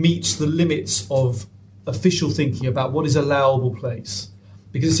meets the limits of official thinking about what is allowable place.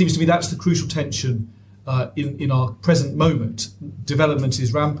 Because it seems to me that's the crucial tension in our present moment. Development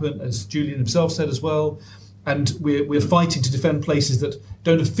is rampant, as Julian himself said as well, and we're fighting to defend places that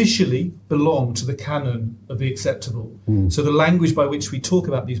don't officially belong to the canon of the acceptable. So the language by which we talk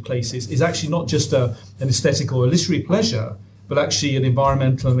about these places is actually not just an aesthetic or a literary pleasure, but actually an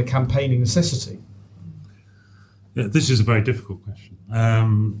environmental and a campaigning necessity. Yeah, this is a very difficult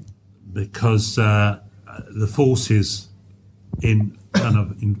question because the forces in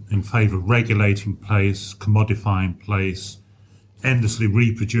favour of regulating place, commodifying place, endlessly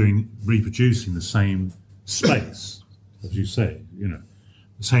reproducing the same space, as you say,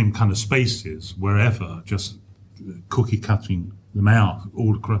 same kind of spaces wherever, just cookie cutting them out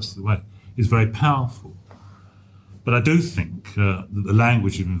all across the way, is very powerful. But I do think that the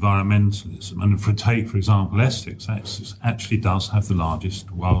language of environmentalism, and for example, Essex actually does have the largest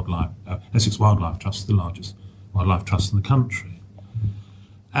wildlife, Essex Wildlife Trust, the largest wildlife trust in the country.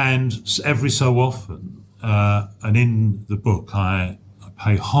 And every so often, and in the book, I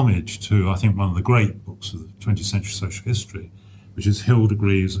pay homage to, I think, one of the great books of the 20th century social history, which is Hilda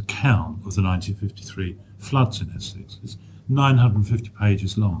Greaves' account of the 1953 floods in Essex. It's 950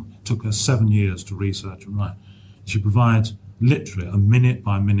 pages long. It took her 7 years to research and write. She provides literally a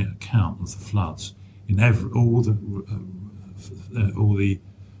minute-by-minute account of the floods in all the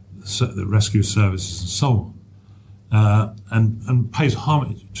rescue services and so on, and pays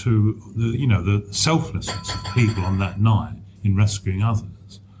homage to the selflessness of people on that night in rescuing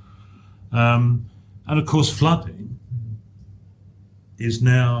others. And of course, flooding is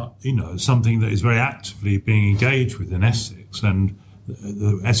now something that is very actively being engaged with in Essex, and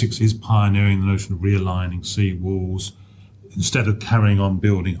Essex is pioneering the notion of realigning sea walls instead of carrying on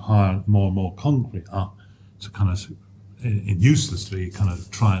building higher, more and more concrete up to kind of uselessly kind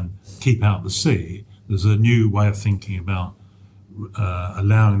of try and keep out the sea. There's a new way of thinking about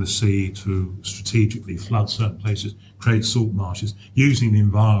allowing the sea to strategically flood certain places, create salt marshes, using the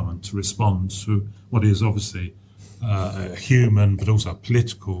environment to respond to what is obviously a human but also a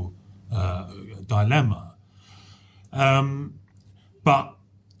political dilemma. But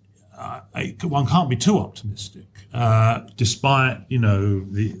one can't be too optimistic, despite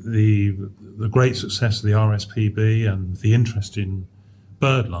the great success of the RSPB and the interest in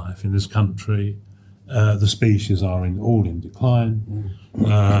bird life in this country. The species are all in decline.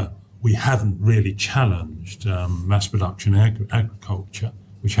 We haven't really challenged mass production agriculture,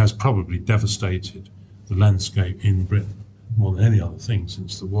 which has probably devastated the landscape in Britain more than any other thing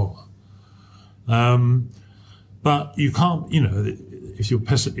since the war. But you can't, if you're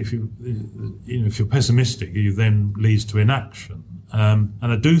pessimistic, you then leads to inaction. And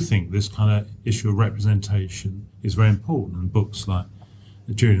I do think this kind of issue of representation is very important. And books like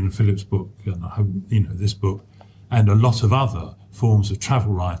Julian Phillips' book, and I hope this book, and a lot of other forms of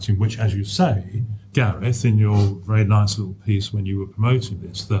travel writing, which, as you say, Gareth, in your very nice little piece when you were promoting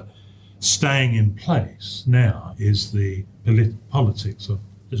this, that staying in place now is the politics of.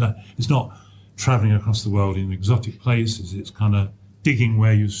 It's not travelling across the world in exotic places. It's kind of digging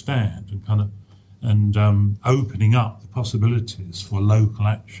where you stand and opening up the possibilities for local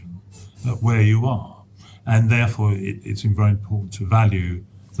action at where you are. And therefore, it's very important to value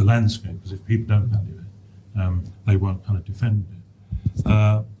the landscape, because if people don't value it, they won't kind of defend it.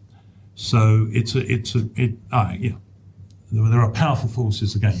 So there are powerful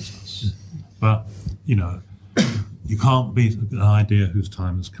forces against us, but you can't beat an idea whose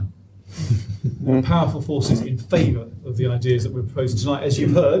time has come. Powerful forces in favour of the ideas that we're proposing tonight. As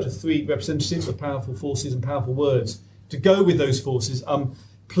you've heard, 3 representatives of powerful forces and powerful words to go with those forces.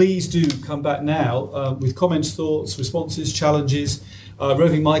 Please do come back now with comments, thoughts, responses, challenges.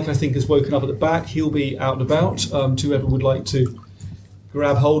 Roving Mike, I think, has woken up at the back. He'll be out and about to whoever would like to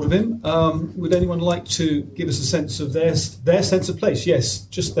grab hold of him. Would anyone like to give us a sense of their sense of place? Yes,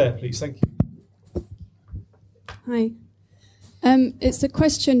 just there, please. Thank you. Hi. It's a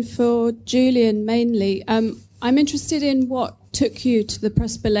question for Julian mainly. I'm interested in what took you to the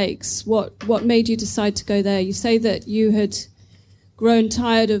Prespa Lakes. What made you decide to go there? You say that you had grown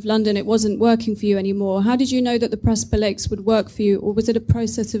tired of London, it wasn't working for you anymore. How did you know that the Prespa Lakes would work for you, or was it a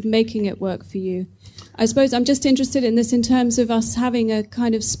process of making it work for you? I suppose I'm just interested in this in terms of us having a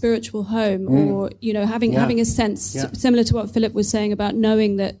kind of spiritual home, or having a sense similar to what Philip was saying about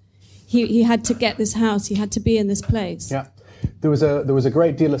knowing that he had to get this house, he had to be in this place. Yeah. There was a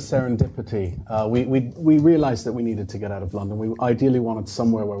great deal of serendipity. We realised that we needed to get out of London. We ideally wanted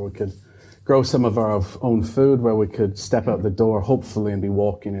somewhere where we could grow some of our own food, where we could step out the door, hopefully, and be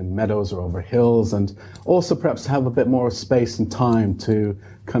walking in meadows or over hills, and also perhaps have a bit more space and time to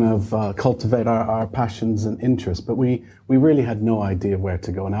kind of cultivate our passions and interests. But we really had no idea where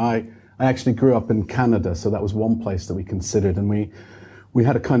to go. And I actually grew up in Canada, so that was one place that we considered. And we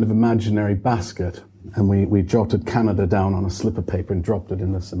had a kind of imaginary basket, and we jotted Canada down on a slip of paper and dropped it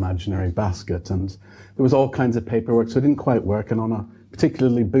in this imaginary basket. And there was all kinds of paperwork, so it didn't quite work. And on a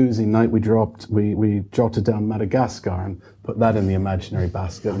particularly boozy night, we jotted down Madagascar and put that in the imaginary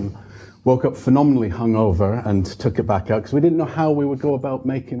basket, and woke up phenomenally hungover and took it back out because we didn't know how we would go about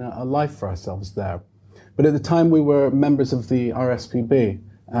making a life for ourselves there. But at the time, we were members of the RSPB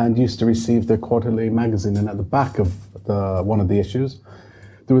and used to receive their quarterly magazine, and at the back of one of the issues,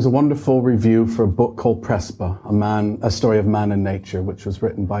 There was a wonderful review for a book called Prespa, a story of man and nature, which was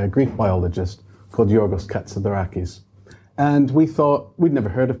written by a Greek biologist called Yorgos Katsabarakis. And we thought, we'd never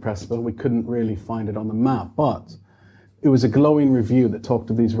heard of Prespa, we couldn't really find it on the map, but it was a glowing review that talked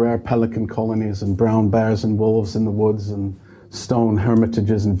of these rare pelican colonies and brown bears and wolves in the woods and stone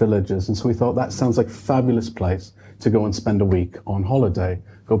hermitages and villages. And so we thought that sounds like a fabulous place to go and spend a week on holiday,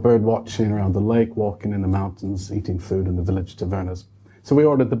 go bird watching around the lake, walking in the mountains, eating food in the village tavernas. So we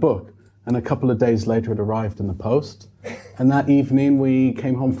ordered the book, and a couple of days later it arrived in the post. And that evening we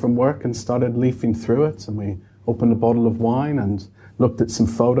came home from work and started leafing through it, and we opened a bottle of wine and looked at some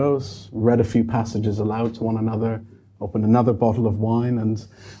photos, read a few passages aloud to one another, opened another bottle of wine, and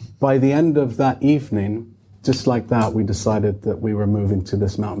by the end of that evening, just like that, we decided that we were moving to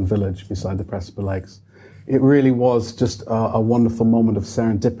this mountain village beside the Prespa Lakes. It really was just a wonderful moment of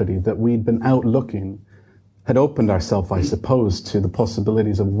serendipity that we'd been out looking, had opened ourselves, I suppose, to the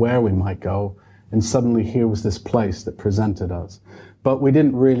possibilities of where we might go, and suddenly here was this place that presented us. But we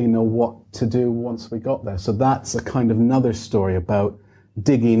didn't really know what to do once we got there. So that's a kind of another story about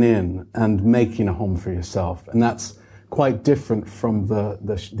digging in and making a home for yourself. And that's quite different from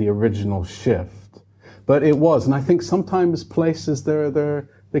the original shift. But it was, and I think sometimes places,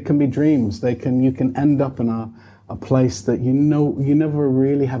 they can be dreams. You can end up in a place that you never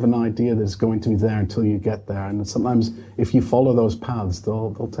really have an idea that it's going to be there until you get there. And sometimes if you follow those paths,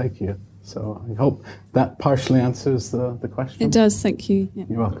 they'll take you. So I hope that partially answers the question. It does, thank you. Yeah.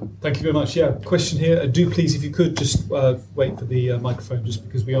 You're welcome. Thank you very much. Yeah, question here. Do please, if you could, just wait for the microphone, just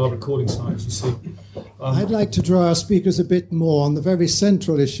because we are recording tonight, as you see. I'd like to draw our speakers a bit more on the very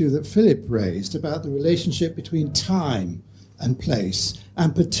central issue that Philip raised about the relationship between time and place,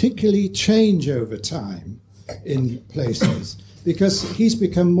 and particularly change over time in places, because he's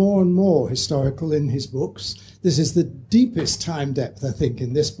become more and more historical in his books. This is the deepest time depth, I think,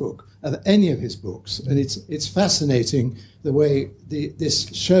 in this book of any of his books, and it's fascinating the way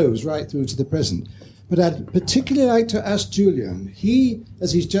this shows right through to the present. But I'd particularly like to ask Julian. He,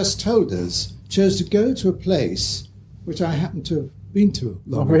 as he's just told us, chose to go to a place which I happen to have been to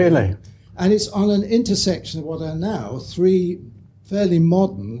long ago. Really? And it's on an intersection of what are now three fairly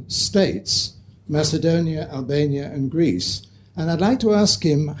modern states, Macedonia, Albania, and Greece. And I'd like to ask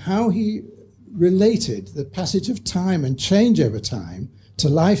him how he related the passage of time and change over time to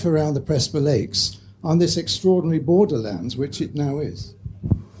life around the Prespa Lakes on this extraordinary borderlands, which it now is.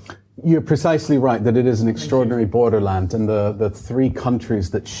 You're precisely right that it is an extraordinary borderland, and the three countries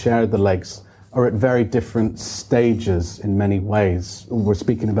that share the lakes are at very different stages in many ways. We're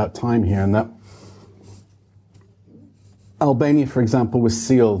speaking about time here, and that Albania, for example, was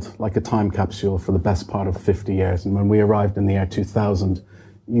sealed like a time capsule for the best part of 50 years. And when we arrived in the year 2000,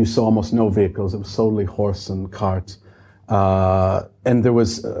 you saw almost no vehicles. It was solely horse and cart. And there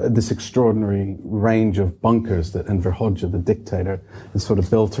was this extraordinary range of bunkers that Enver Hoxha, the dictator, had sort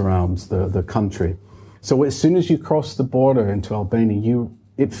of built around the country. So as soon as you crossed the border into Albania,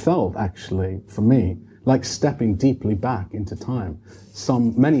 it felt actually, for me, like stepping deeply back into time,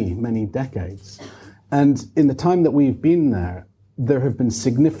 many decades. And in the time that we've been there, there have been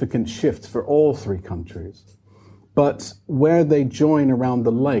significant shifts for all three countries. But where they join around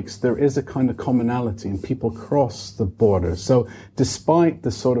the lakes, there is a kind of commonality, and people cross the border. So despite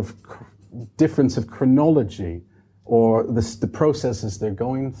the sort of difference of chronology or the processes they're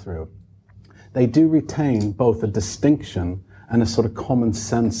going through, they do retain both a distinction and a sort of common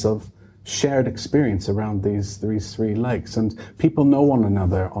sense of shared experience around these three lakes. And people know one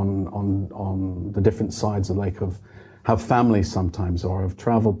another on the different sides of the lake, have families sometimes, or have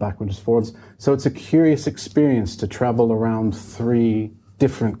traveled backwards and forwards. So it's a curious experience to travel around three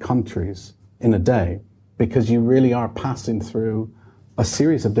different countries in a day, because you really are passing through a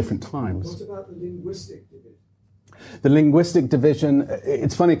series of different times. What about the linguistic division? The linguistic division,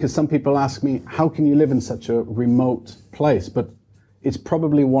 it's funny because some people ask me, how can you live in such a remote place? But it's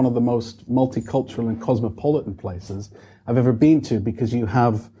probably one of the most multicultural and cosmopolitan places I've ever been to, because you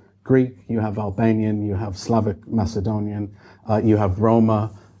have Greek, you have Albanian, you have Slavic Macedonian, you have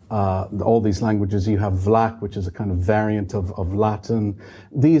Roma, all these languages. You have Vlach, which is a kind of variant of Latin.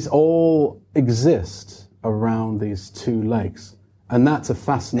 These all exist around these two lakes. And that's a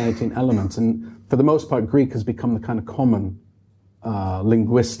fascinating element. And for the most part, Greek has become the kind of common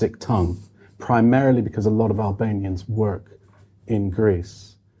linguistic tongue, primarily because a lot of Albanians work in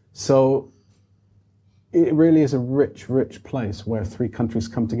Greece. So it really is a rich place where three countries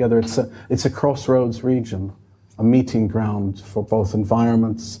come together. It's a crossroads region, a meeting ground for both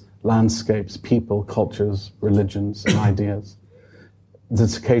environments, landscapes, people, cultures, religions, and ideas.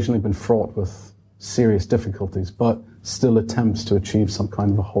 That's occasionally been fraught with serious difficulties, but still attempts to achieve some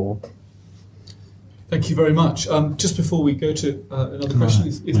kind of a whole. Thank you very much. Just before we go to another question,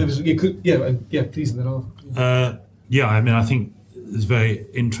 if there was, please, and then I'll. I think it's a very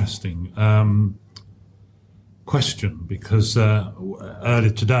interesting question, because earlier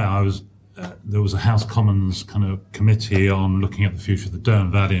today there was a House Commons kind of committee on looking at the future of the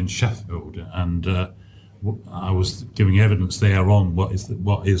Dearne Valley in Sheffield, and I was giving evidence there on what is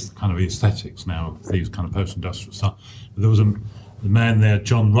the kind of aesthetics now of these kind of post-industrial stuff. But there was the man there,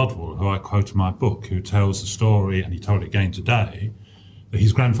 John Rodwell, who I quote in my book, who tells the story, and he told it again today, that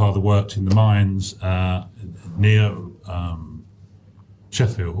his grandfather worked in the mines near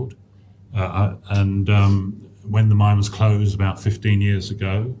Sheffield, and when the mine was closed about 15 years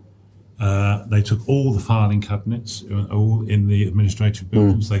ago, they took all the filing cabinets, all in the administrative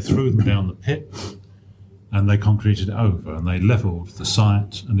buildings, they threw them down the pit, and they concreted it over, and they levelled the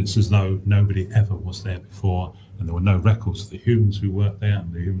site, and it's as though nobody ever was there before, and there were no records of the humans who worked there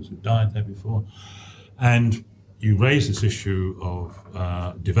and the humans who died there before. And you raise this issue of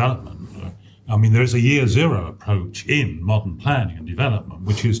development. I mean, there is a year zero approach in modern planning and development,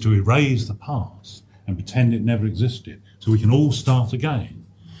 which is to erase the past and pretend it never existed, so we can all start again.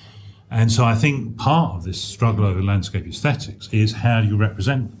 And so I think part of this struggle over landscape aesthetics is, how do you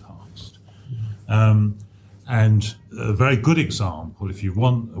represent the past? And a very good example, if you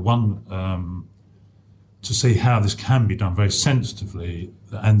want one to see how this can be done very sensitively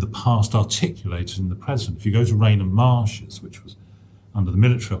and the past articulated in the present, if you go to Rainham Marshes, which was under the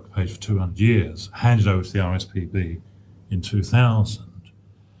military occupation for 200 years, handed over to the RSPB in 2000,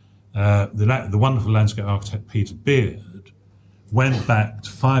 the wonderful landscape architect Peter Beard went back to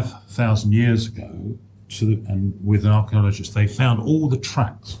 5,000 years ago and with an archaeologist, they found all the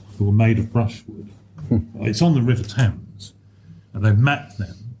tracks that were made of brushwood. It's on the River Thames, and they've mapped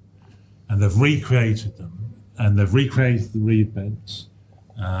them, and they've recreated them, and they've recreated the reed beds,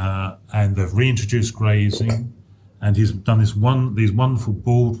 and they've reintroduced grazing, and he's done these wonderful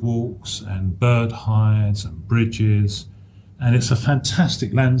boardwalks and bird hides and bridges, and it's a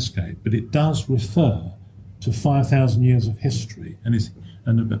fantastic landscape, but it does refer to 5,000 years of history, and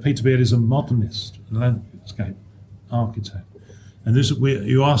Peter Beard is a modernist landscape architect, and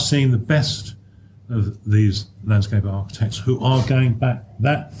you are seeing the best of these landscape architects who are going back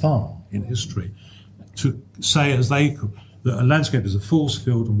that far in history to say, as they could, that a landscape is a force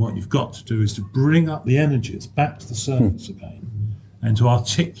field, and what you've got to do is to bring up the energies back to the surface again, and to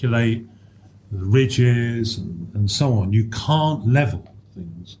articulate the ridges and so on. You can't level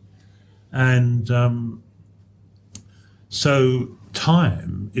things. And so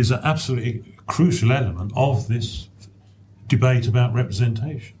time is an absolutely crucial element of this debate about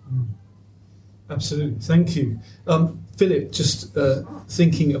representation. Absolutely, thank you. Philip, just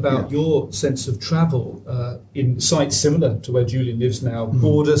thinking about your sense of travel in sites similar to where Julian lives now,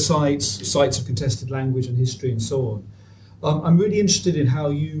 border sites of contested language and history and so on. I'm really interested in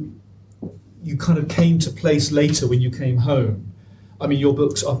how you kind of came to place later when you came home. I mean, your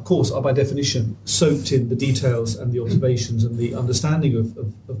books, of course, are by definition soaked in the details and the observations and the understanding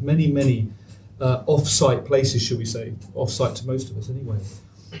of many, many off-site places, shall we say, off-site to most of us anyway.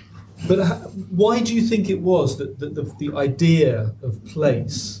 But why do you think it was that the idea of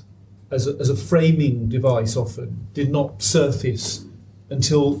place as a framing device often did not surface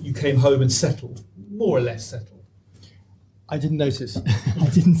until you came home and settled, more or less settled? I didn't notice. I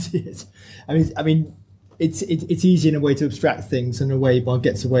didn't see it. I mean, it's easy in a way to abstract things in a way, one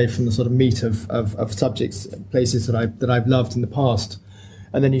gets away from the sort of meat of subjects, places that I've loved in the past,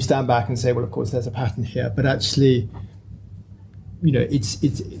 and then you stand back and say, well, of course, there's a pattern here, but actually, you know, it's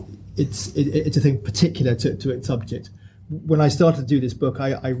a thing particular to its subject. When I started to do this book,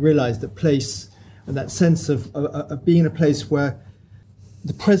 I realised that place and that sense of being in a place where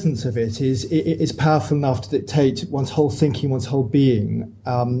the presence of it is powerful enough to dictate one's whole thinking, one's whole being.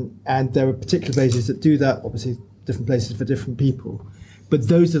 And there are particular places that do that, obviously different places for different people. But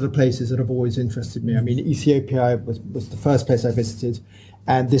those are the places that have always interested me. I mean, Ethiopia was the first place I visited,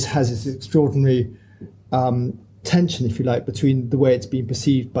 and this has this extraordinary tension, if you like, between the way it's being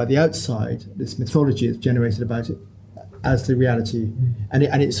perceived by the outside, this mythology that's generated about it, as the reality, and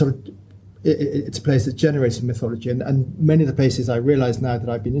it's sort of it's a place that generates mythology, and many of the places I realise now that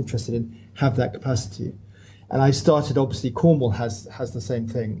I've been interested in have that capacity. And I started, obviously, Cornwall has the same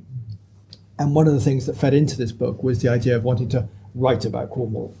thing, and one of the things that fed into this book was the idea of wanting to write about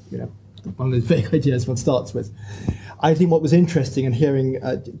Cornwall. You know, one of those vague ideas one starts with. I think what was interesting in hearing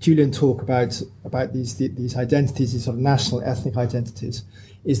Julian talk about these identities, these sort of national ethnic identities,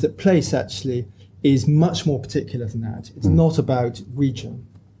 is that place actually is much more particular than that. It's not about region.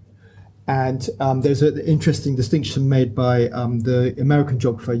 And there's an interesting distinction made by the American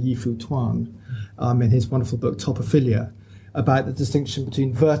geographer Yi-Fu Tuan in his wonderful book Topophilia, about the distinction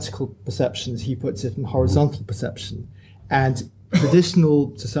between vertical perception, as he puts it, and horizontal perception. And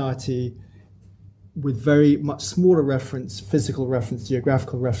traditional society, with very much smaller reference, physical reference,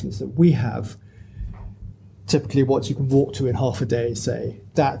 geographical reference that we have, typically what you can walk to in half a day, say,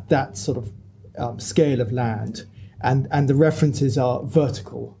 that sort of scale of land. And the references are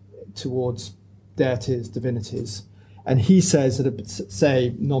vertical towards deities, divinities. And he says that,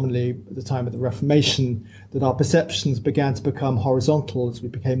 say, nominally at the time of the Reformation, that our perceptions began to become horizontal as we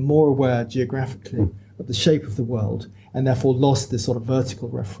became more aware geographically of the shape of the world, and therefore lost this sort of vertical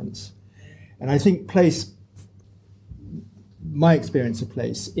reference. And I think place, my experience of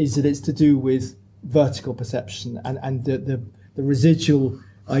place, is that it's to do with vertical perception and the residual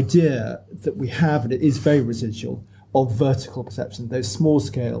idea that we have, and it is very residual, of vertical perception, those small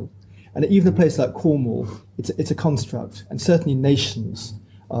scale. And even a place like Cornwall, it's a construct, and certainly nations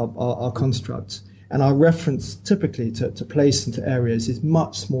are constructs. And our reference typically to place and to areas is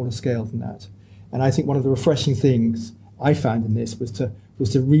much smaller scale than that. And I think one of the refreshing things I found in this was to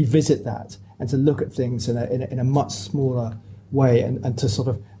revisit that and to look at things in a much smaller way and to sort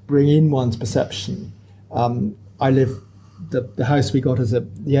of bring in one's perception. I live, the house we got is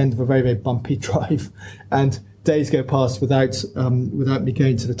at the end of a very, very bumpy drive, and days go past without me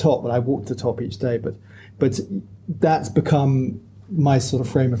going to the top, but I walk to the top each day. But that's become my sort of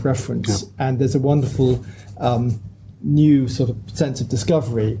frame of reference, and there's a wonderful new sort of sense of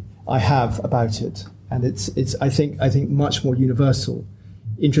discovery I have about it, and it's I think much more universal.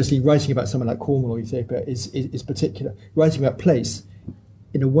 Interestingly, writing about someone like Cornwall or Ethiopia is particular. Writing about place,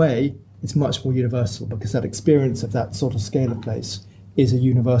 in a way, it's much more universal, because that experience of that sort of scale of place is a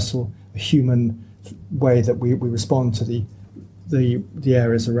universal, a human way that we respond to the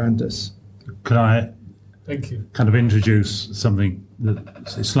areas around us. Could I Thank you. kind of introduce something that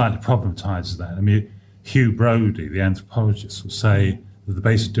slightly problematises that? I mean, Hugh Brodie, the anthropologist, will say that the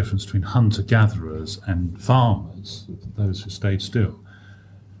basic difference between hunter-gatherers and farmers, those who stayed still,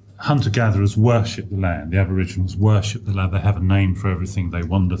 hunter-gatherers worship the land. The Aboriginals worship the land. They have a name for everything. They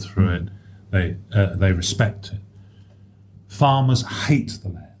wander through it. They respect it. Farmers hate the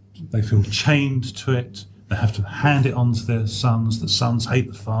land. They feel chained to it. They have to hand it on to their sons. The sons hate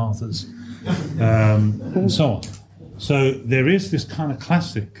the fathers, and so on. So there is this kind of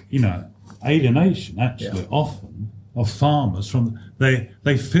classic, alienation, actually, often, of farmers from.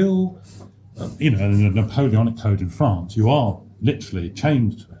 They feel, in the Napoleonic Code in France, you are literally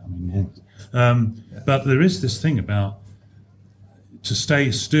chained to it. I mean, but there is this thing about to stay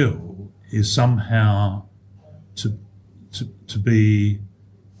still is somehow to be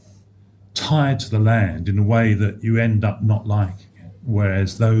tied to the land in a way that you end up not liking it,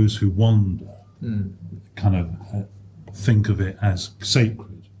 whereas those who wander kind of think of it as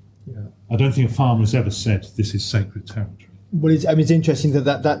sacred. Yeah. I don't think a farmer has ever said this is sacred territory. Well, it's interesting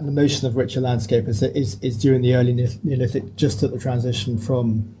that notion of richer landscape is during the early Neolithic, just at the transition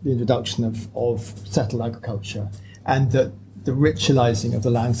from the introduction of settled agriculture, and that the ritualizing of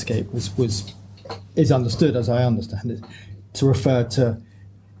the landscape is understood, as I understand it, to refer to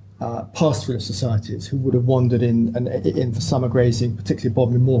pastoralist societies who would have wandered in for summer grazing, particularly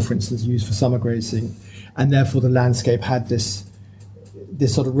Bodmin Moor, for instance, used for summer grazing, and therefore the landscape had this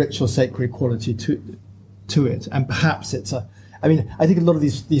sort of ritual sacred quality to it. And perhaps I think a lot of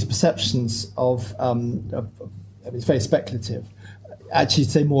these perceptions of it's very speculative, actually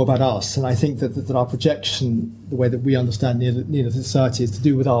say more about us. And I think that our projection, the way that we understand Neolithic society, is to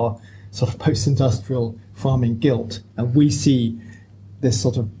do with our sort of post-industrial farming guilt, and we see this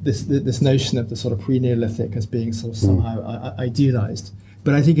sort of this notion of the sort of pre-Neolithic as being sort of somehow idealized.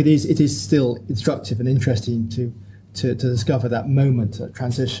 But I think it is still instructive and interesting to discover that moment, that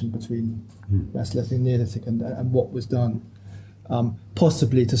transition between Mesolithic and Neolithic, and what was done,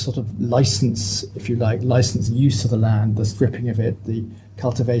 possibly to sort of license use of the land, the stripping of it, the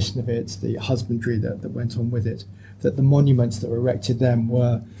cultivation of it, the husbandry that went on with it, that the monuments that were erected then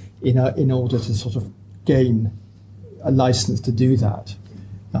were in order to sort of gain a license to do that.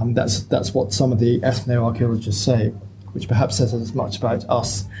 That's what some of the ethno-archaeologists say, which perhaps says as much about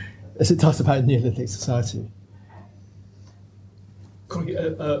us as it does about Neolithic society.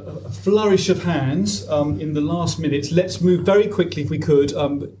 A flourish of hands in the last minutes. Let's move very quickly, if we could,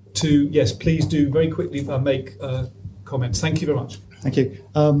 to, yes, please do very quickly make comments. Thank you very much. Thank you.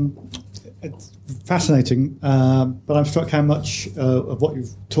 It's fascinating, but I'm struck how much of what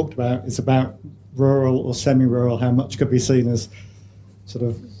you've talked about is about rural or semi-rural, how much could be seen as sort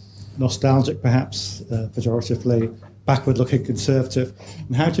of nostalgic, perhaps, pejoratively, backward-looking Conservative,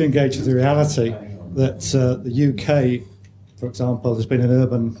 and how do you engage with the reality that the UK, for example, has been an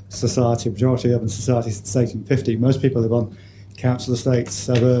urban society, a majority urban society since 1850. Most people live on council estates,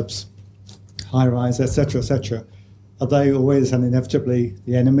 suburbs, high-rise, etc., etc. Are they always and inevitably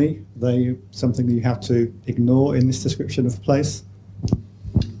the enemy? Are they something that you have to ignore in this description of place?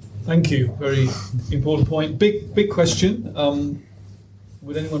 Thank you. Very important point. Big question.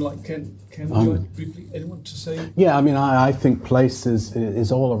 Would anyone like Ken? Would you like briefly? Anyone to say? Yeah, I mean, I think place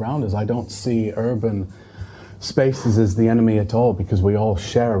is all around us. I don't see urban spaces as the enemy at all, because we all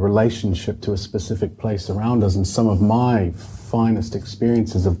share a relationship to a specific place around us. And some of my finest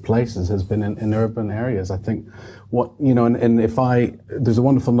experiences of places has been in urban areas. I think there's a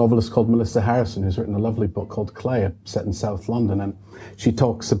wonderful novelist called Melissa Harrison who's written a lovely book called Clay, set in South London, and she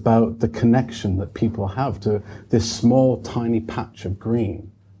talks about the connection that people have to this small, tiny patch of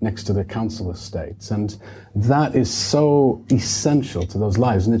green next to their council estates. And that is so essential to those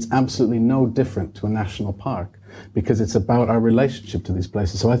lives. And it's absolutely no different to a national park, because it's about our relationship to these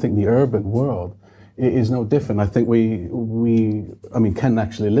places. So I think the urban world is no different. I think Ken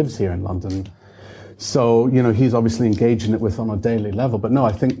actually lives here in London. So, he's obviously engaging it on a daily level. But no,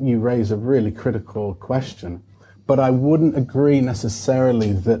 I think you raise a really critical question. But I wouldn't agree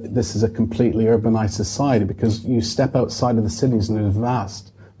necessarily that this is a completely urbanized society, because you step outside of the cities and there's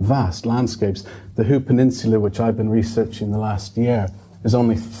vast landscapes. The Hoo Peninsula, which I've been researching the last year, is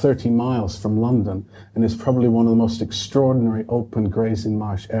only 30 miles from London and is probably one of the most extraordinary open grazing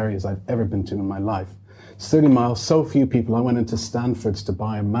marsh areas I've ever been to in my life. It's 30 miles, so few people. I went into Stanford's to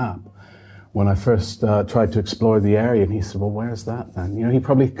buy a map when I first tried to explore the area, and he said, well, where's that then? He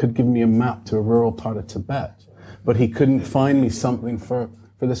probably could give me a map to a rural part of Tibet, but he couldn't find me something for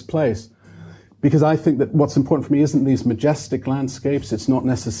this place. Because I think that what's important for me isn't these majestic landscapes. It's not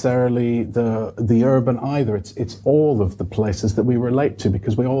necessarily the urban either. It's all of the places that we relate to,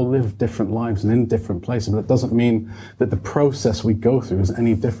 because we all live different lives and in different places. But it doesn't mean that the process we go through is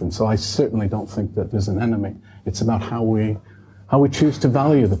any different. So I certainly don't think that there's an enemy. It's about how we choose to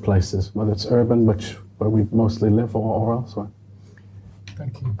value the places, whether it's urban, where we mostly live, or elsewhere.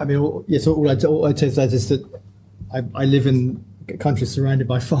 Thank you. I mean, yes. All I'd say is that I live in country surrounded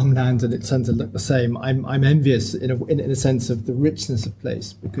by farmland, and it tends to look the same. I'm envious in a sense of the richness of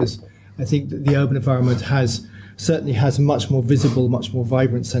place, because I think that the urban environment certainly has a much more visible, much more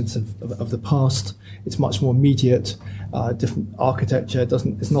vibrant sense of the past. It's much more immediate, different architecture.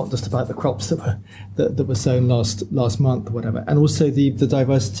 It's not just about the crops that were sown last month or whatever, and also the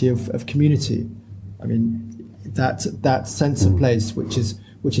diversity of community. I mean, that sense of place, which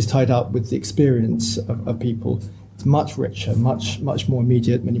is tied up with the experience of people. It's much richer, much more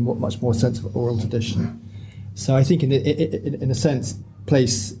immediate, much more sense of oral tradition. So I think, in a sense,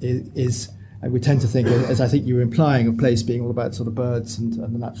 place is, and we tend to think, as I think you were implying, of place being all about sort of birds and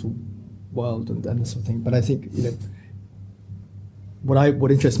the natural world and this sort of thing. But I think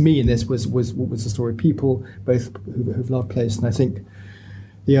what interests me in this was the story of people, both who've loved place, and I think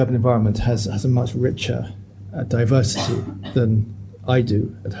the urban environment has a much richer diversity than I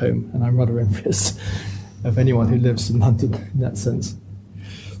do at home, and I'm rather envious of anyone who lives in London in that sense.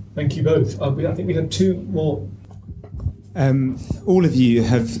 Thank you both. I think we have two more. All of you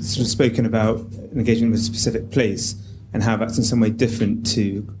have sort of spoken about an engagement with a specific place and how that's in some way different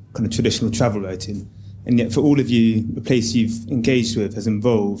to kind of traditional travel writing. And yet for all of you, the place you've engaged with has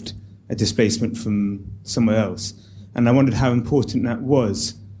involved a displacement from somewhere else. And I wondered how important that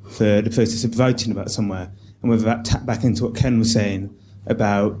was for the process of writing about somewhere, and whether that tapped back into what Ken was saying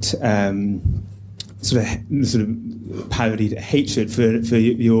about sort of parodied hatred for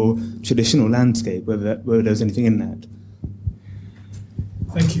your traditional landscape, whether there was anything in that.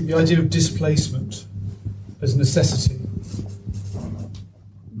 Thank you. The idea of displacement as necessity.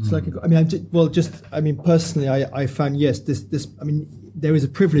 It's like, personally, I found, yes, this. I mean, there is a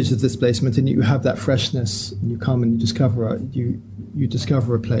privilege of displacement, and you have that freshness, and you come and you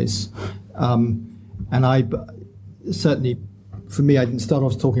discover a place, and I certainly, for me, I didn't start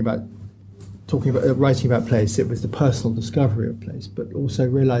off talking about writing about place. It was the personal discovery of place, but also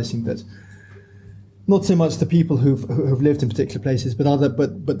realizing that not so much the people who've lived in particular places, but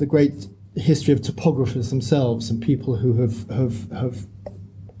the great history of topographers themselves and people who have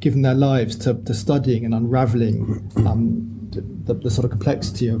given their lives to studying and unraveling the sort of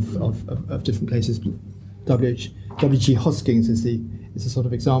complexity of different places. W.G. Hoskins is the sort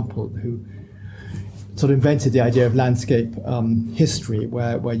of example who sort of invented the idea of landscape history,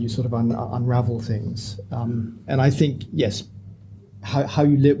 where you sort of unravel things. And I think, yes, how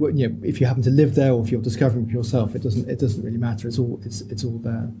you live, if you happen to live there or if you're discovering for yourself, it doesn't really matter. It's all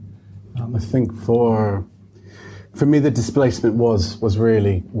there. I think for For me, the displacement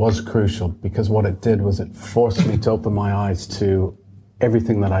was crucial, because what it did was it forced me to open my eyes to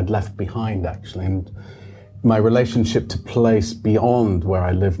everything that I'd left behind, actually. And my relationship to place beyond where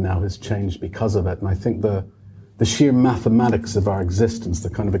I live now has changed because of it. And I think the sheer mathematics of our existence, the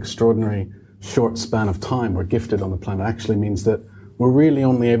kind of extraordinary short span of time we're gifted on the planet, actually means that we're really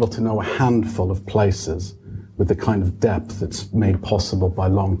only able to know a handful of places with the kind of depth that's made possible by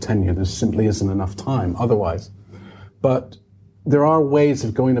long tenure. There simply isn't enough time otherwise. But there are ways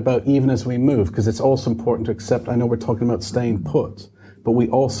of going about even as we move, because it's also important to accept, I know we're talking about staying put, but we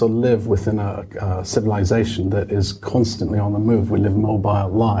also live within a civilization that is constantly on the move. We live mobile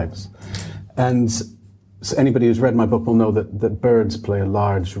lives. And so anybody who's read my book will know that birds play a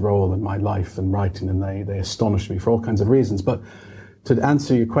large role in my life and writing, and they astonish me for all kinds of reasons. But to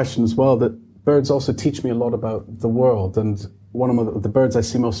answer your question as well, that birds also teach me a lot about the world. And one of the birds I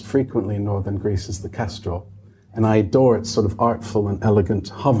see most frequently in northern Greece is the kestrel. And I adore its sort of artful and elegant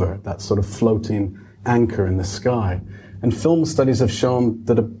hover, that sort of floating anchor in the sky. And film studies have shown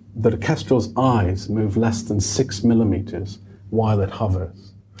that a kestrel's eyes move less than 6 millimeters while it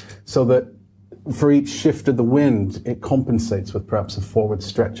hovers. So that for each shift of the wind, it compensates with perhaps a forward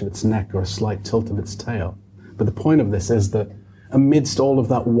stretch of its neck or a slight tilt of its tail. But the point of this is that amidst all of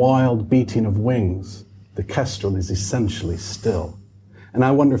that wild beating of wings, the kestrel is essentially still. And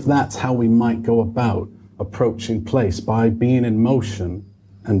I wonder if that's how we might go about approaching place, by being in motion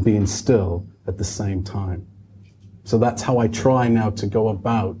and being still at the same time. So that's how I try now to go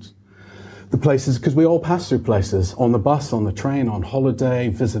about the places, because we all pass through places, on the bus, on the train, on holiday,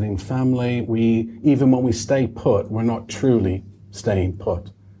 visiting family. Even when we stay put, we're not truly staying put,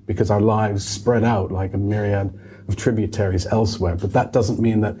 because our lives spread out like a myriad of tributaries elsewhere. But that doesn't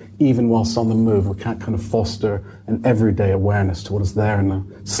mean that even whilst on the move, we can't kind of foster an everyday awareness to what is there in the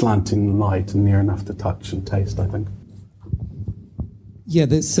slanting light and near enough to touch and taste, I think. Yeah,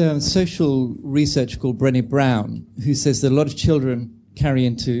 there's social research called Brené Brown, who says that a lot of children carry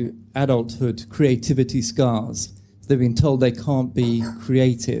into adulthood creativity scars. They've been told they can't be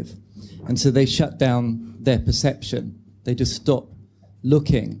creative, and so they shut down their perception. They just stop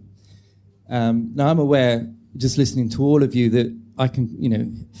looking. Now, I'm aware, just listening to all of you, that I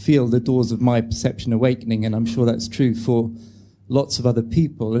can, feel the doors of my perception awakening, and I'm sure that's true for lots of other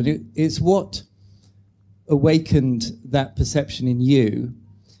people. And it's what awakened that perception in you,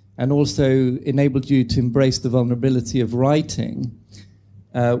 and also enabled you to embrace the vulnerability of writing,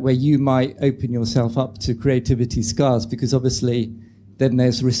 where you might open yourself up to creativity scars, because obviously then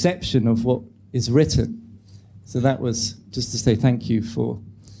there's reception of what is written. So that was just to say thank you for,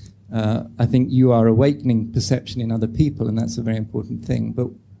 I think you are awakening perception in other people, and that's a very important thing. But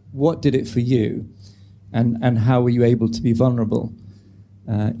what did it for you, and how were you able to be vulnerable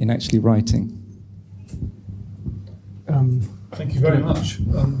in actually writing? Thank you very much.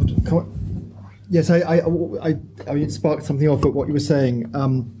 Yes, I mean, it sparked something off, but what you were saying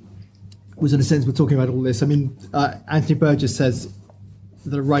was, in a sense, we're talking about all this. I mean, Anthony Burgess says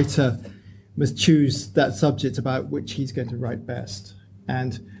that a writer must choose that subject about which he's going to write best.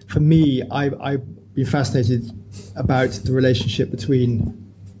 And for me, I've been fascinated about the relationship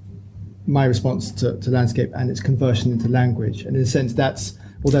between my response to landscape and its conversion into language. And in a sense, that's,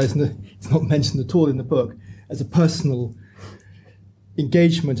 although it's not mentioned at all in the book, as a personal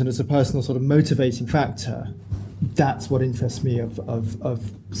engagement and as a personal sort of motivating factor, that's what interests me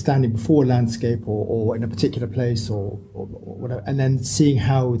of standing before a landscape or in a particular place or whatever, and then seeing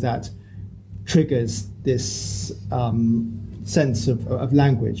how that triggers this sense of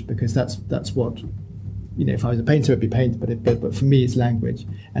language, because that's what, if I was a painter, it'd be paint, but for me it's language,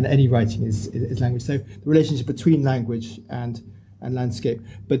 and any writing is language. So the relationship between language and landscape,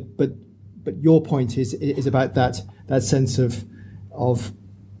 but your point is about that sense of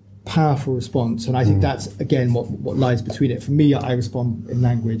powerful response, and I think that's again what lies between it. For me, I respond in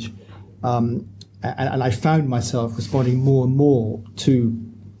language, and I found myself responding more and more to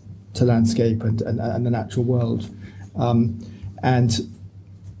landscape and the natural world, and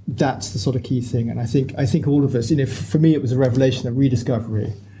that's the sort of key thing. And I think all of us, for me, it was a revelation, a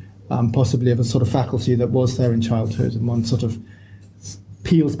rediscovery, possibly of a sort of faculty that was there in childhood, and one sort of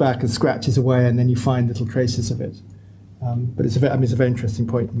peels back and scratches away, and then you find little traces of it. But it's a very interesting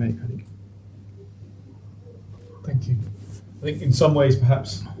point to make, I think. Thank you. I think in some ways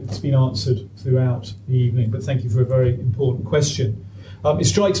perhaps it's been answered throughout the evening, but thank you for a very important question. It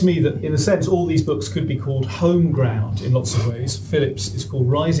strikes me that, in a sense, all these books could be called Home Ground in lots of ways. Philip's is called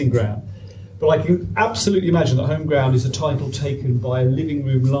Rising Ground. But I can absolutely imagine that Home Ground is a title taken by a living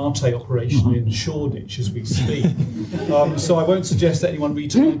room latte operation in Shoreditch as we speak. So I won't suggest that anyone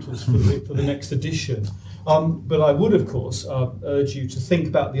retitles for the next edition. But I would, of course, urge you to think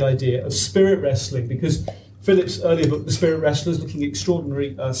about the idea of spirit wrestling, because Philip's earlier book, The Spirit Wrestlers, looking at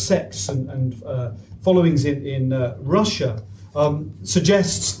extraordinary sects and followings in Russia,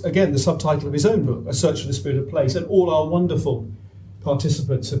 suggests, again, the subtitle of his own book, A Search for the Spirit of Place. And all our wonderful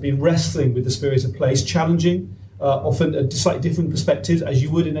participants have been wrestling with the spirit of place, challenging, often a slightly different perspectives, as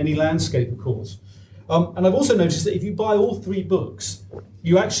you would in any landscape, of course. And I've also noticed that if you buy all 3 books,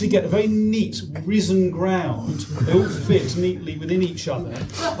 you actually get a very neat risen ground. They all fit neatly within each other,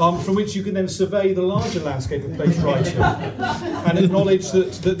 from which you can then survey the larger landscape of place writing and acknowledge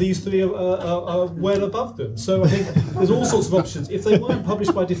that these 3 are well above them. So I think there's all sorts of options. If they weren't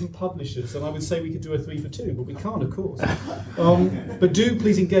published by different publishers, then I would say we could do a 3 for 2, but we can't, of course. But do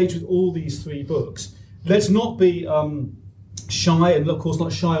please engage with all these 3 books. Let's not be shy, and of course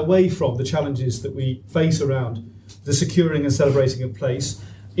not shy away from the challenges that we face around the securing and celebrating of place.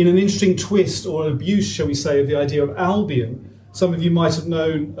 In an interesting twist, or an abuse, shall we say, of the idea of Albion, some of you might have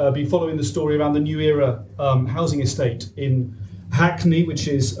been following the story around the New Era housing estate in Hackney, which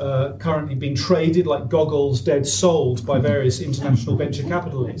is currently being traded like Goggles dead sold by various international venture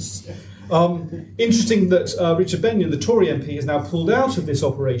capitalists. Interesting that Richard Benyon, the Tory MP, has now pulled out of this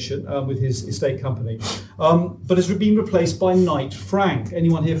operation with his estate company, but has been replaced by Knight Frank.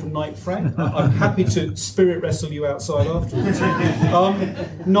 Anyone here from Knight Frank? I'm happy to spirit wrestle you outside afterwards.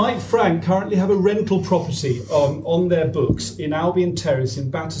 Knight Frank currently have a rental property on their books in Albion Terrace in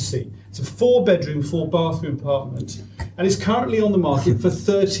Battersea. It's a 4-bedroom, 4-bathroom apartment, and it's currently on the market for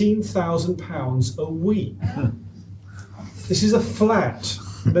 £13,000 a week. This is a flat.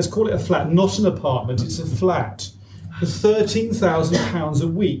 Let's call it a flat, not an apartment, it's a flat. For £13,000 a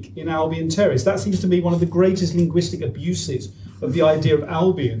week in Albion Terrace. That seems to me one of the greatest linguistic abuses of the idea of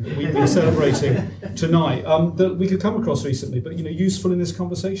Albion that we've been celebrating tonight, that we could come across recently, but useful in this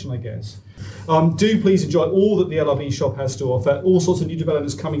conversation, I guess. Do please enjoy all that the LRB shop has to offer. All sorts of new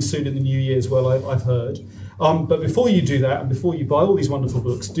developments coming soon in the new year as well, I've heard. But before you do that, and before you buy all these wonderful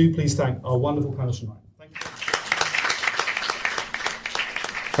books, do please thank our wonderful panel tonight.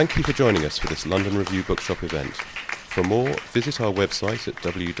 Thank you for joining us for this London Review Bookshop event. For more, visit our website at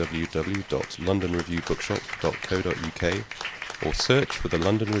www.londonreviewbookshop.co.uk or search for the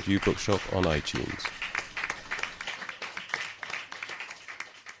London Review Bookshop on iTunes.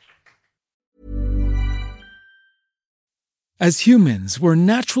 As humans, we're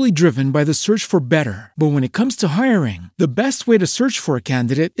naturally driven by the search for better. But when it comes to hiring, the best way to search for a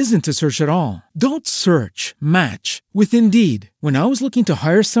candidate isn't to search at all. Don't search, match with Indeed. When I was looking to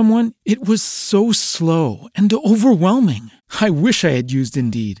hire someone, it was so slow and overwhelming. I wish I had used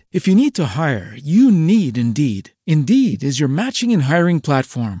Indeed. If you need to hire, you need Indeed. Indeed is your matching and hiring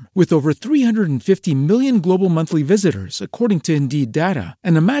platform with over 350 million global monthly visitors, according to Indeed data,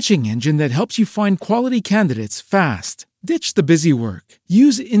 and a matching engine that helps you find quality candidates fast. Ditch the busy work.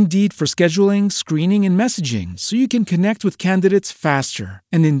 Use Indeed for scheduling, screening, and messaging so you can connect with candidates faster.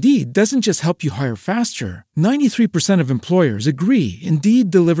 And Indeed doesn't just help you hire faster. 93% of employers agree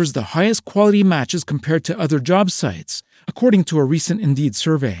Indeed delivers the highest quality matches compared to other job sites, according to a recent Indeed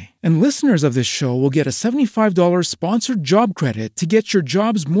survey. And listeners of this show will get a $75 sponsored job credit to get your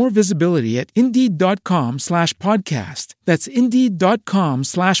jobs more visibility at Indeed.com/podcast. That's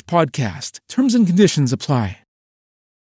Indeed.com/podcast. Terms and conditions apply.